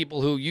on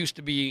people who used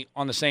to be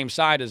on the same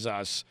side as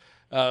us.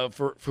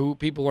 For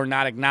people who are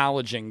not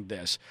acknowledging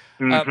this.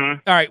 All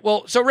right.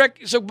 Well, so Rick,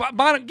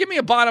 give me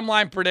a bottom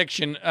line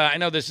prediction. I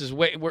know this is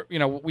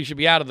we should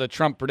be out of the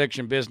Trump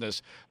prediction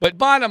business, but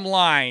bottom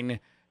line,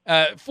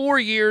 4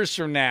 years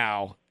from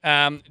now,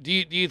 do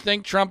you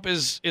think Trump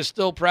is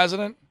still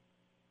president?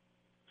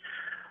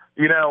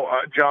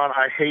 John,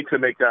 I hate to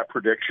make that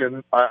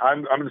prediction.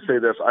 I'm going to say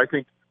this. I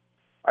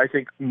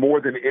think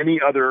more than any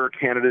other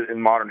candidate in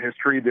modern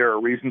history, there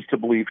are reasons to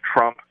believe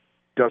Trump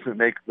doesn't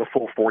make the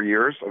full 4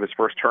 years of his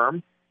first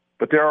term.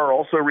 But there are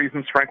also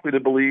reasons, frankly, to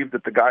believe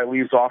that the guy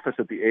leaves office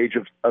at the age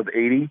of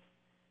 80.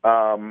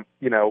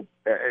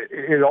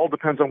 It all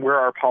depends on where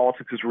our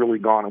politics has really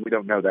gone, and we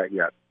don't know that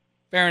yet.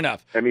 Fair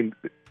enough. I mean,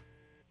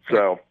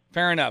 so.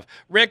 Fair enough.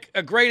 Rick,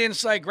 a great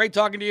insight. Great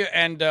talking to you,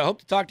 and hope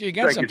to talk to you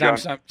again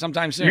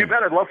sometime soon. You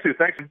bet. I'd love to.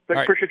 Thanks.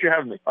 Right. Appreciate you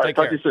having me. All right,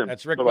 talk to you soon.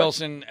 That's Rick Bye-bye.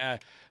 Wilson,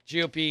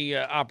 GOP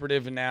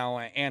operative and now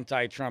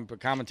anti-Trump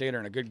commentator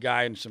and a good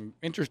guy, and some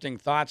interesting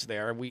thoughts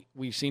there.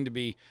 We seem to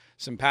be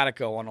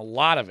simpatico on a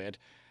lot of it,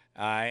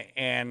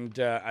 and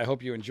I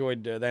hope you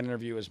enjoyed that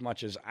interview as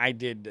much as I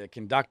did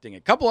conducting it.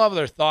 A couple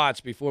other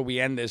thoughts before we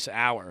end this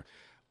hour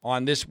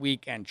on this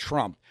week and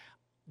Trump.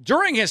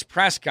 During his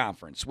press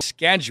conference,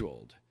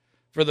 scheduled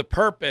for the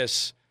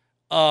purpose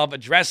of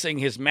addressing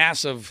his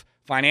massive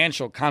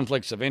financial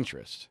conflicts of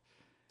interest.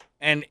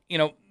 And,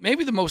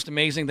 maybe the most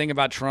amazing thing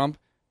about Trump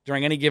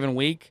during any given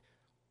week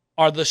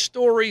are the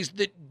stories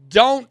that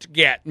don't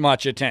get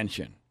much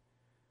attention.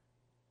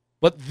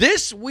 But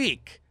this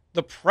week,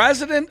 the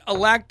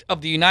president-elect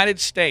of the United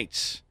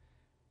States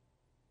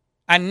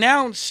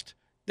announced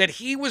that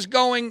he was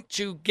going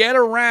to get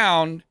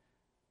around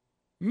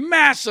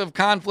massive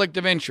conflict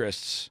of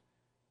interests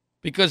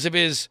because of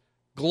his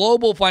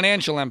global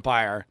financial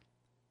empire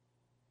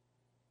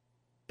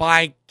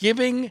by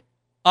giving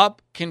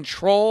up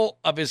control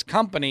of his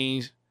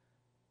companies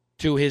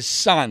to his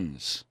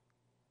sons.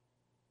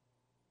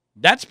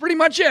 That's pretty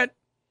much it.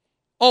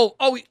 Oh,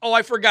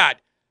 I forgot.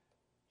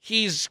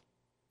 He's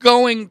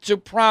going to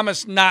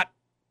promise not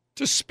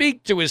to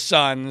speak to his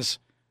sons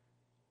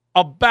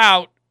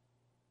about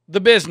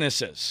the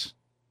businesses.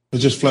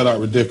 It's just flat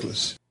out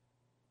ridiculous.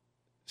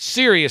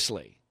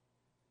 Seriously.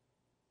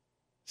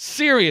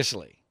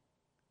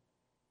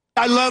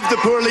 I love the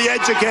poorly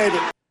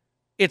educated.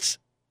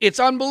 It's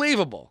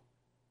unbelievable.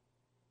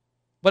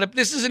 But if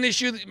this is an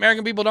issue that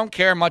American people don't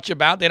care much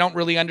about, they don't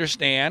really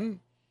understand.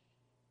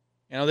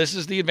 This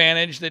is the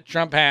advantage that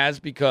Trump has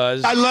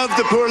because I love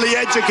the poorly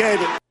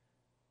educated.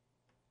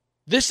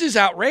 This is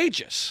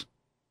outrageous.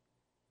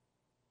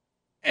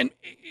 And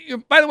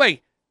by the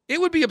way, it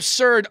would be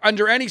absurd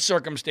under any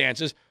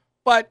circumstances,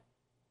 but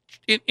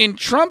in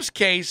Trump's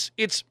case,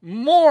 it's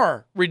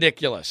more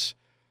ridiculous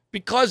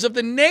because of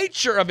the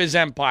nature of his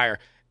empire.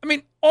 I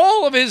mean,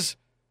 all of his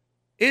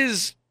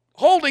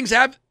holdings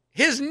have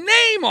his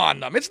name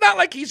on them. It's not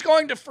like he's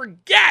going to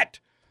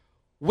forget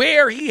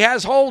where he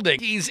has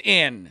holdings he's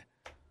in,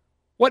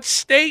 what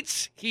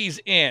states he's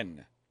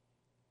in.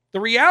 The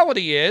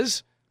reality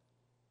is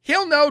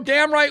he'll know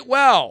damn right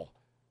well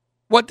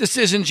what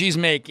decisions he's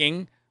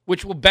making,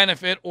 which will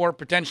benefit or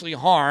potentially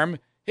harm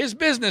his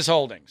business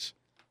holdings.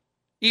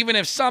 Even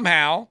if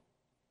somehow,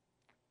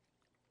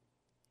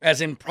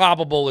 as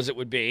improbable as it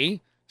would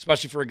be,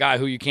 especially for a guy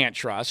who you can't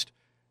trust,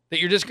 that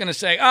you're just going to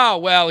say, oh,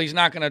 well, he's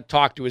not going to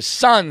talk to his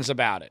sons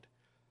about it.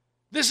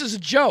 This is a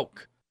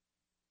joke.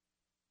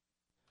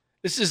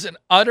 This is an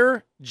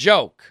utter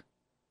joke.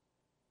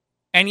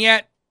 And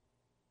yet,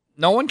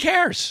 no one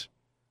cares.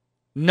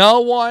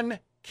 No one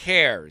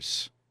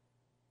cares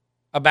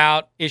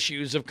about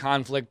issues of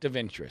conflict of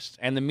interest.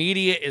 And the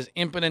media is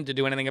impotent to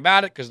do anything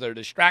about it because they're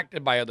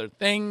distracted by other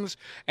things,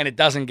 and it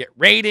doesn't get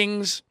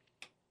ratings.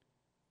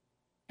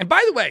 And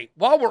by the way,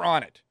 while we're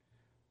on it,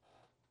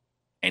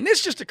 and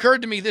this just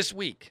occurred to me this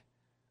week,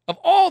 of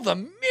all the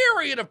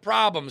myriad of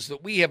problems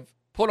that we have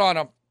put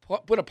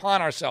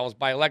upon ourselves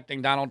by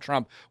electing Donald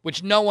Trump,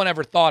 which no one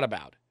ever thought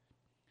about,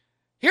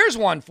 here's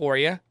one for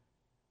you.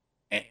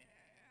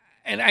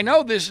 And I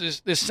know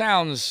this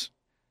sounds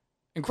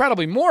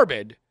incredibly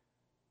morbid,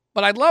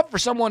 but I'd love for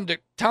someone to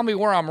tell me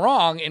where I'm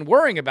wrong in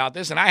worrying about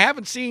this, and I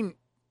haven't seen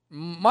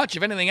much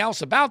of anything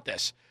else about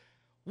this.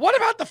 What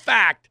about the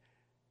fact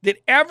that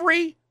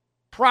every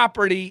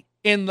property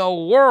in the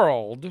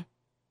world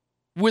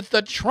with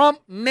the Trump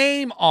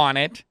name on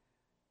it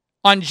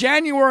on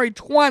January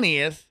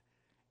 20th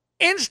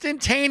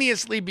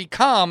instantaneously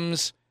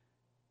becomes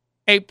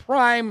a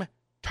prime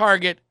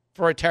target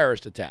for a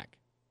terrorist attack?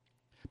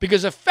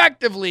 Because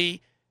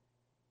effectively,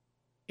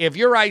 if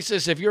you're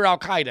ISIS, if you're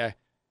Al-Qaeda,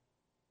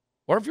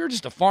 or if you're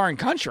just a foreign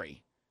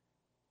country,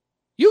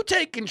 you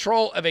take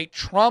control of a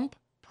Trump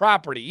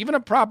property, even a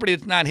property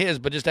that's not his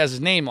but just has his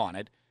name on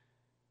it,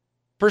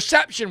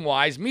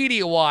 perception-wise,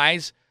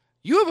 media-wise,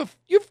 you've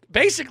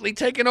basically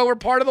taken over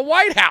part of the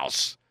White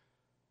House.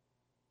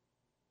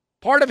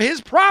 Part of his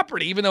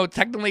property, even though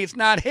technically it's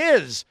not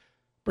his.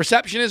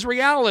 Perception is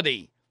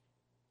reality.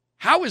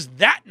 How is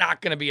that not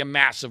going to be a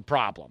massive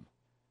problem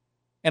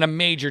and a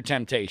major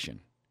temptation?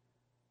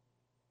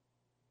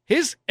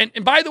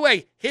 And by the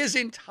way, his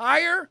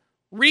entire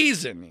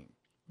reasoning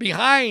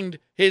behind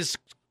his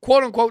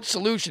quote-unquote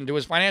solution to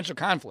his financial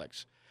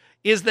conflicts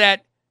is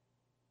that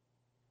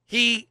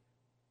he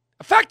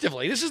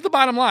effectively, this is the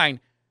bottom line,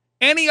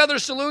 any other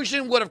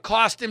solution would have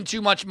cost him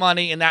too much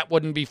money and that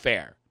wouldn't be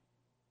fair.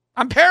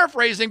 I'm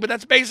paraphrasing, but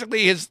that's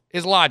basically his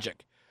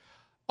logic.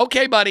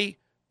 Okay, buddy,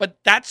 but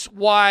that's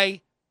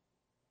why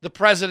the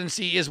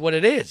presidency is what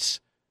it is.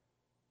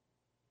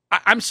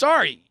 I'm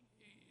sorry.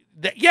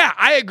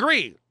 I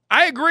agree.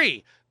 I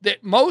agree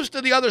that most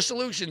of the other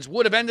solutions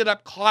would have ended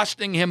up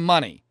costing him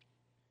money.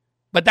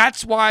 But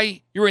that's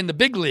why you're in the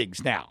big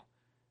leagues now.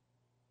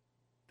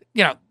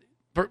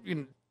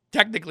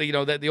 Technically,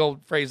 the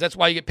old phrase, that's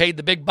why you get paid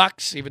the big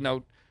bucks, even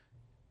though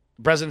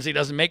the presidency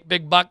doesn't make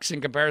big bucks in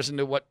comparison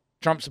to what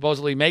Trump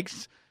supposedly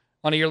makes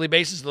on a yearly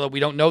basis, although we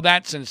don't know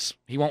that since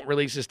he won't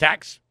release his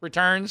tax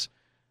returns.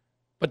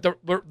 But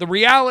the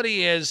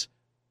reality is,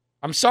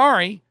 I'm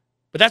sorry,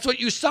 but that's what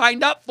you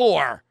signed up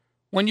for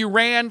when you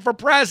ran for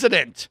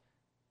president.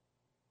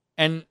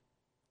 And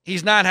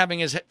he's not having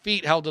his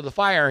feet held to the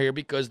fire here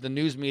because the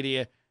news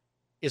media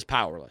is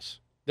powerless.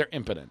 They're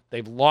impotent.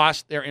 They've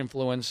lost their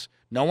influence.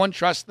 No one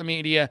trusts the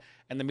media,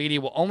 and the media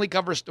will only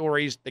cover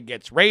stories that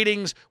gets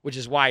ratings, which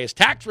is why his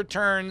tax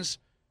returns,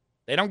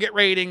 they don't get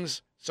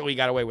ratings, so he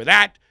got away with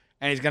that,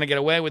 and he's going to get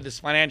away with this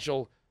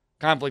financial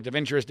conflict of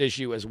interest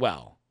issue as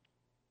well.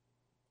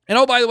 And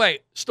oh, by the way,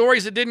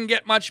 stories that didn't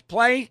get much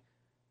play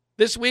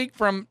this week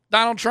from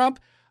Donald Trump.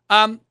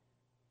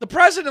 The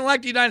president-elect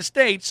of the United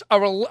States, a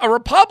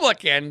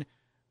Republican,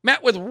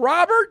 met with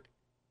Robert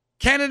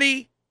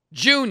Kennedy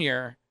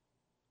Jr.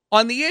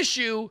 on the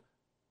issue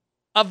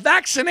of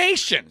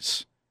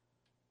vaccinations,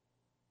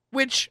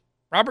 which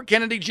Robert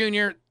Kennedy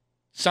Jr.,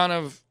 son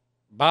of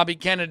Bobby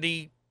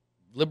Kennedy,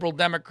 liberal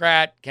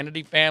Democrat,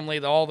 Kennedy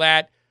family, all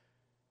that,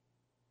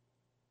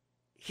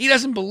 he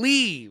doesn't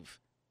believe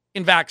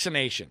in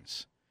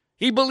vaccinations.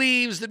 He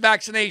believes that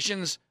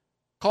vaccinations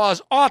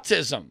cause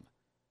autism,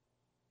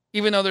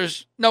 even though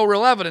there's no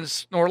real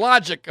evidence nor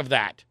logic of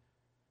that.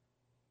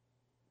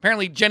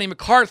 Apparently, Jenny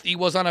McCarthy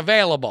was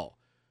unavailable.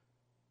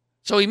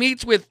 So he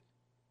meets with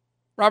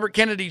Robert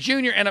Kennedy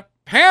Jr., and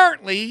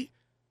apparently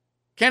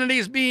Kennedy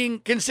is being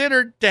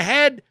considered to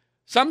head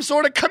some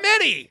sort of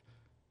committee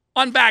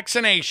on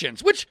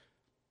vaccinations, which,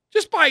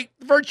 just by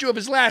virtue of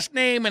his last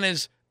name and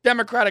his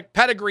Democratic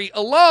pedigree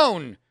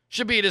alone,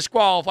 should be a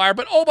disqualifier.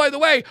 But, oh, by the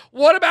way,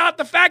 what about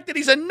the fact that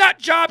he's a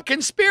nutjob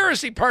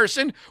conspiracy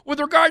person with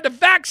regard to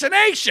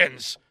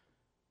vaccinations?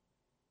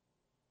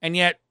 And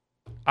yet,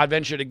 I'd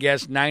venture to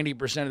guess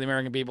 90% of the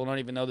American people don't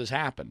even know this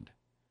happened.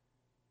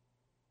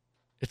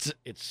 It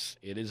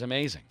is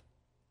amazing.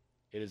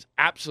 It is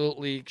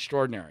absolutely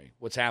extraordinary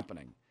what's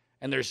happening.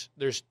 And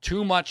there's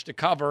too much to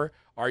cover.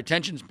 Our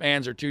attention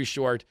spans are too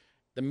short.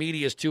 The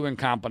media is too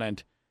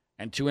incompetent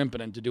and too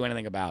impotent to do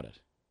anything about it.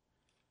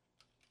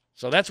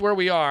 So that's where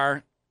we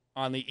are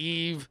on the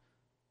eve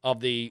of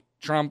the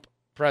Trump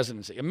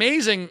presidency.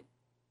 Amazing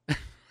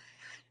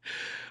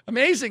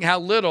how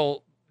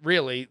little,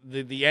 really,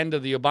 the end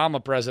of the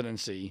Obama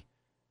presidency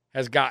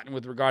has gotten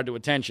with regard to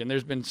attention.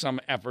 There's been some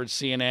efforts.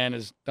 CNN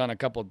has done a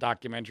couple of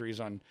documentaries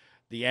on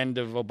the end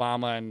of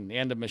Obama and the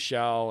end of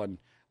Michelle, and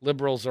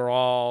liberals are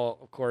all,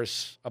 of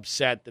course,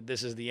 upset that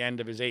this is the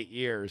end of his 8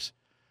 years.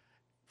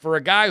 for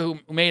a guy who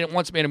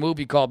once made a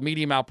movie called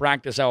Media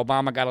Malpractice, How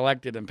Obama Got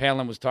Elected and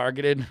Palin Was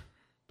Targeted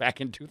back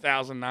in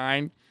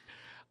 2009,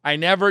 I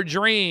never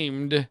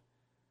dreamed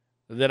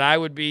that I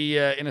would be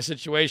in a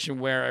situation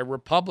where a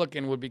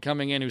Republican would be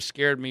coming in who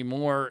scared me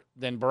more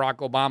than Barack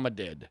Obama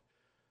did.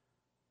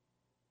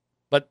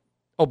 But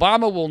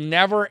Obama will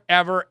never,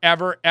 ever,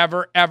 ever,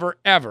 ever, ever,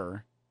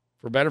 ever,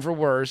 for better or for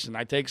worse, and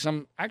I take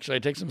some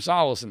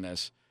solace in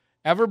this,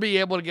 ever be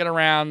able to get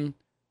around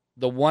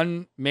the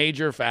one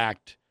major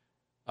fact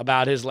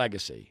about his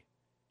legacy.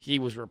 He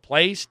was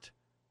replaced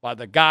by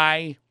the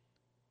guy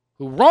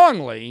who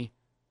wrongly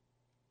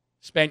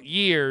spent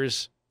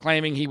years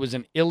claiming he was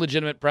an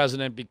illegitimate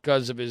president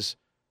because of his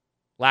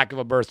lack of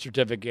a birth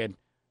certificate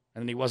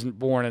and he wasn't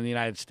born in the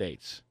United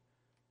States.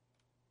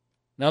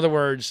 In other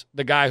words,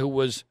 the guy who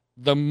was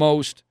the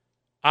most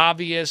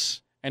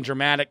obvious and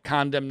dramatic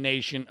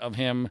condemnation of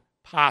him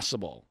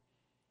possible,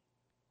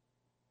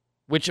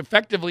 which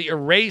effectively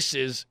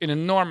erases an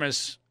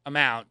enormous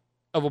amount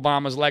of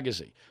Obama's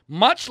legacy.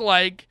 Much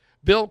like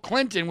Bill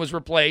Clinton was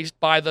replaced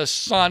by the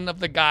son of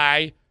the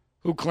guy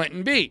who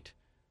Clinton beat.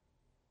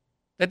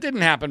 That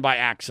didn't happen by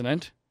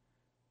accident.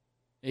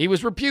 He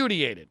was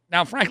repudiated.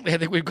 Now, frankly, I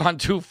think we've gone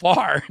too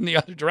far in the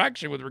other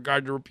direction with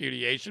regard to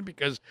repudiation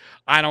because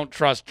I don't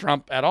trust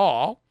Trump at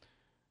all.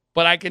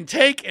 But I can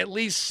take at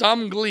least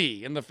some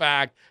glee in the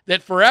fact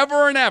that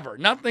forever and ever,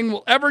 nothing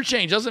will ever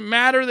change. Doesn't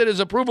matter that his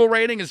approval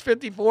rating is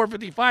 54,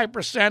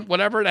 55%,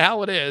 whatever the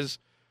hell it is.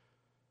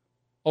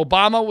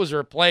 Obama was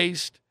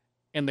replaced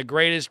in the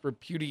greatest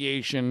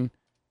repudiation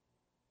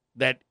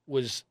that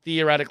was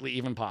theoretically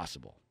even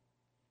possible.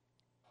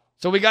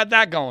 So we got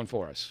that going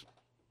for us,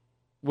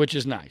 which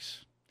is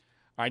nice.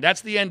 All right,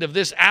 that's the end of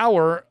this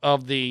hour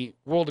of the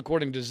World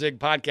According to Zig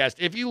podcast.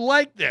 If you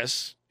like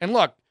this, and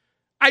look,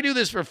 I do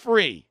this for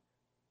free.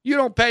 You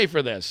don't pay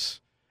for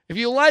this. If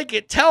you like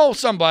it, tell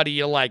somebody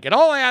you like it.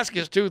 All I ask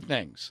is two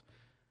things.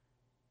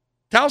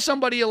 Tell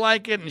somebody you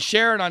like it and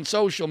share it on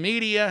social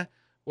media,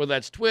 whether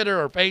that's Twitter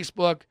or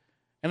Facebook.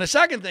 And the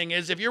second thing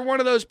is, if you're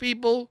one of those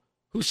people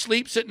who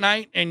sleeps at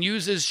night and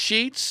uses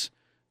sheets,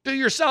 do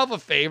yourself a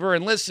favor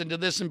and listen to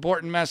this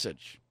important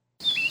message.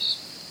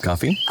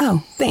 Coffee?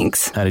 Oh,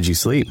 thanks. How did you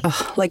sleep?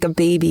 Ugh, like a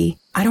baby.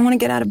 I don't want to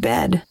get out of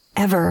bed.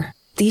 Ever.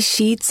 These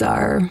sheets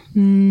are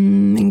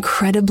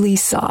incredibly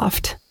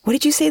soft. What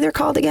did you say they're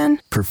called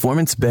again?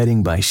 Performance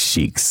bedding by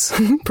Sheets.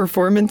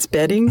 Performance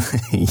bedding?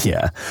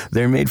 Yeah,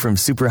 they're made from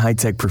super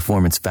high-tech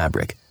performance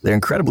fabric. They're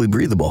incredibly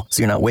breathable,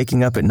 so you're not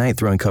waking up at night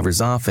throwing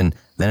covers off and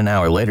then an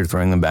hour later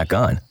throwing them back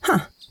on.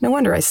 Huh, no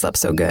wonder I slept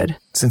so good.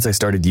 Since I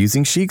started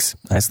using Sheets,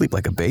 I sleep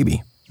like a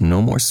baby.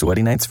 No more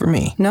sweaty nights for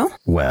me. No?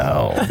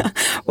 Well...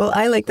 Well,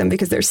 I like them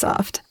because they're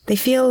soft. They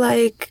feel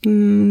like,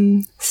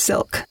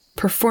 silk.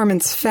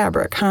 Performance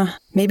fabric, huh?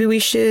 Maybe we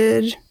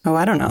should... Oh,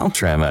 I don't know.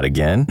 Try them out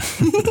again?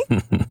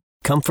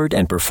 Comfort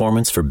and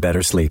performance for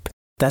better sleep.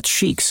 That's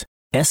Sheets.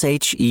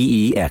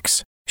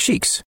 S-H-E-E-X.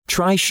 Sheets.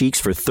 Try Sheets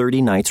for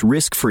 30 nights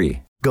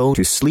risk-free. Go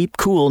to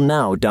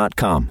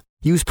sleepcoolnow.com.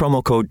 Use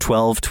promo code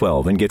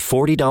 1212 and get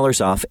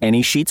 $40 off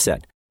any sheet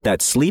set.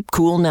 That's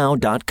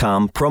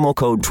sleepcoolnow.com, promo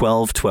code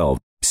 1212.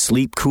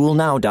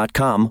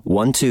 Sleepcoolnow.com,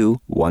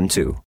 1212.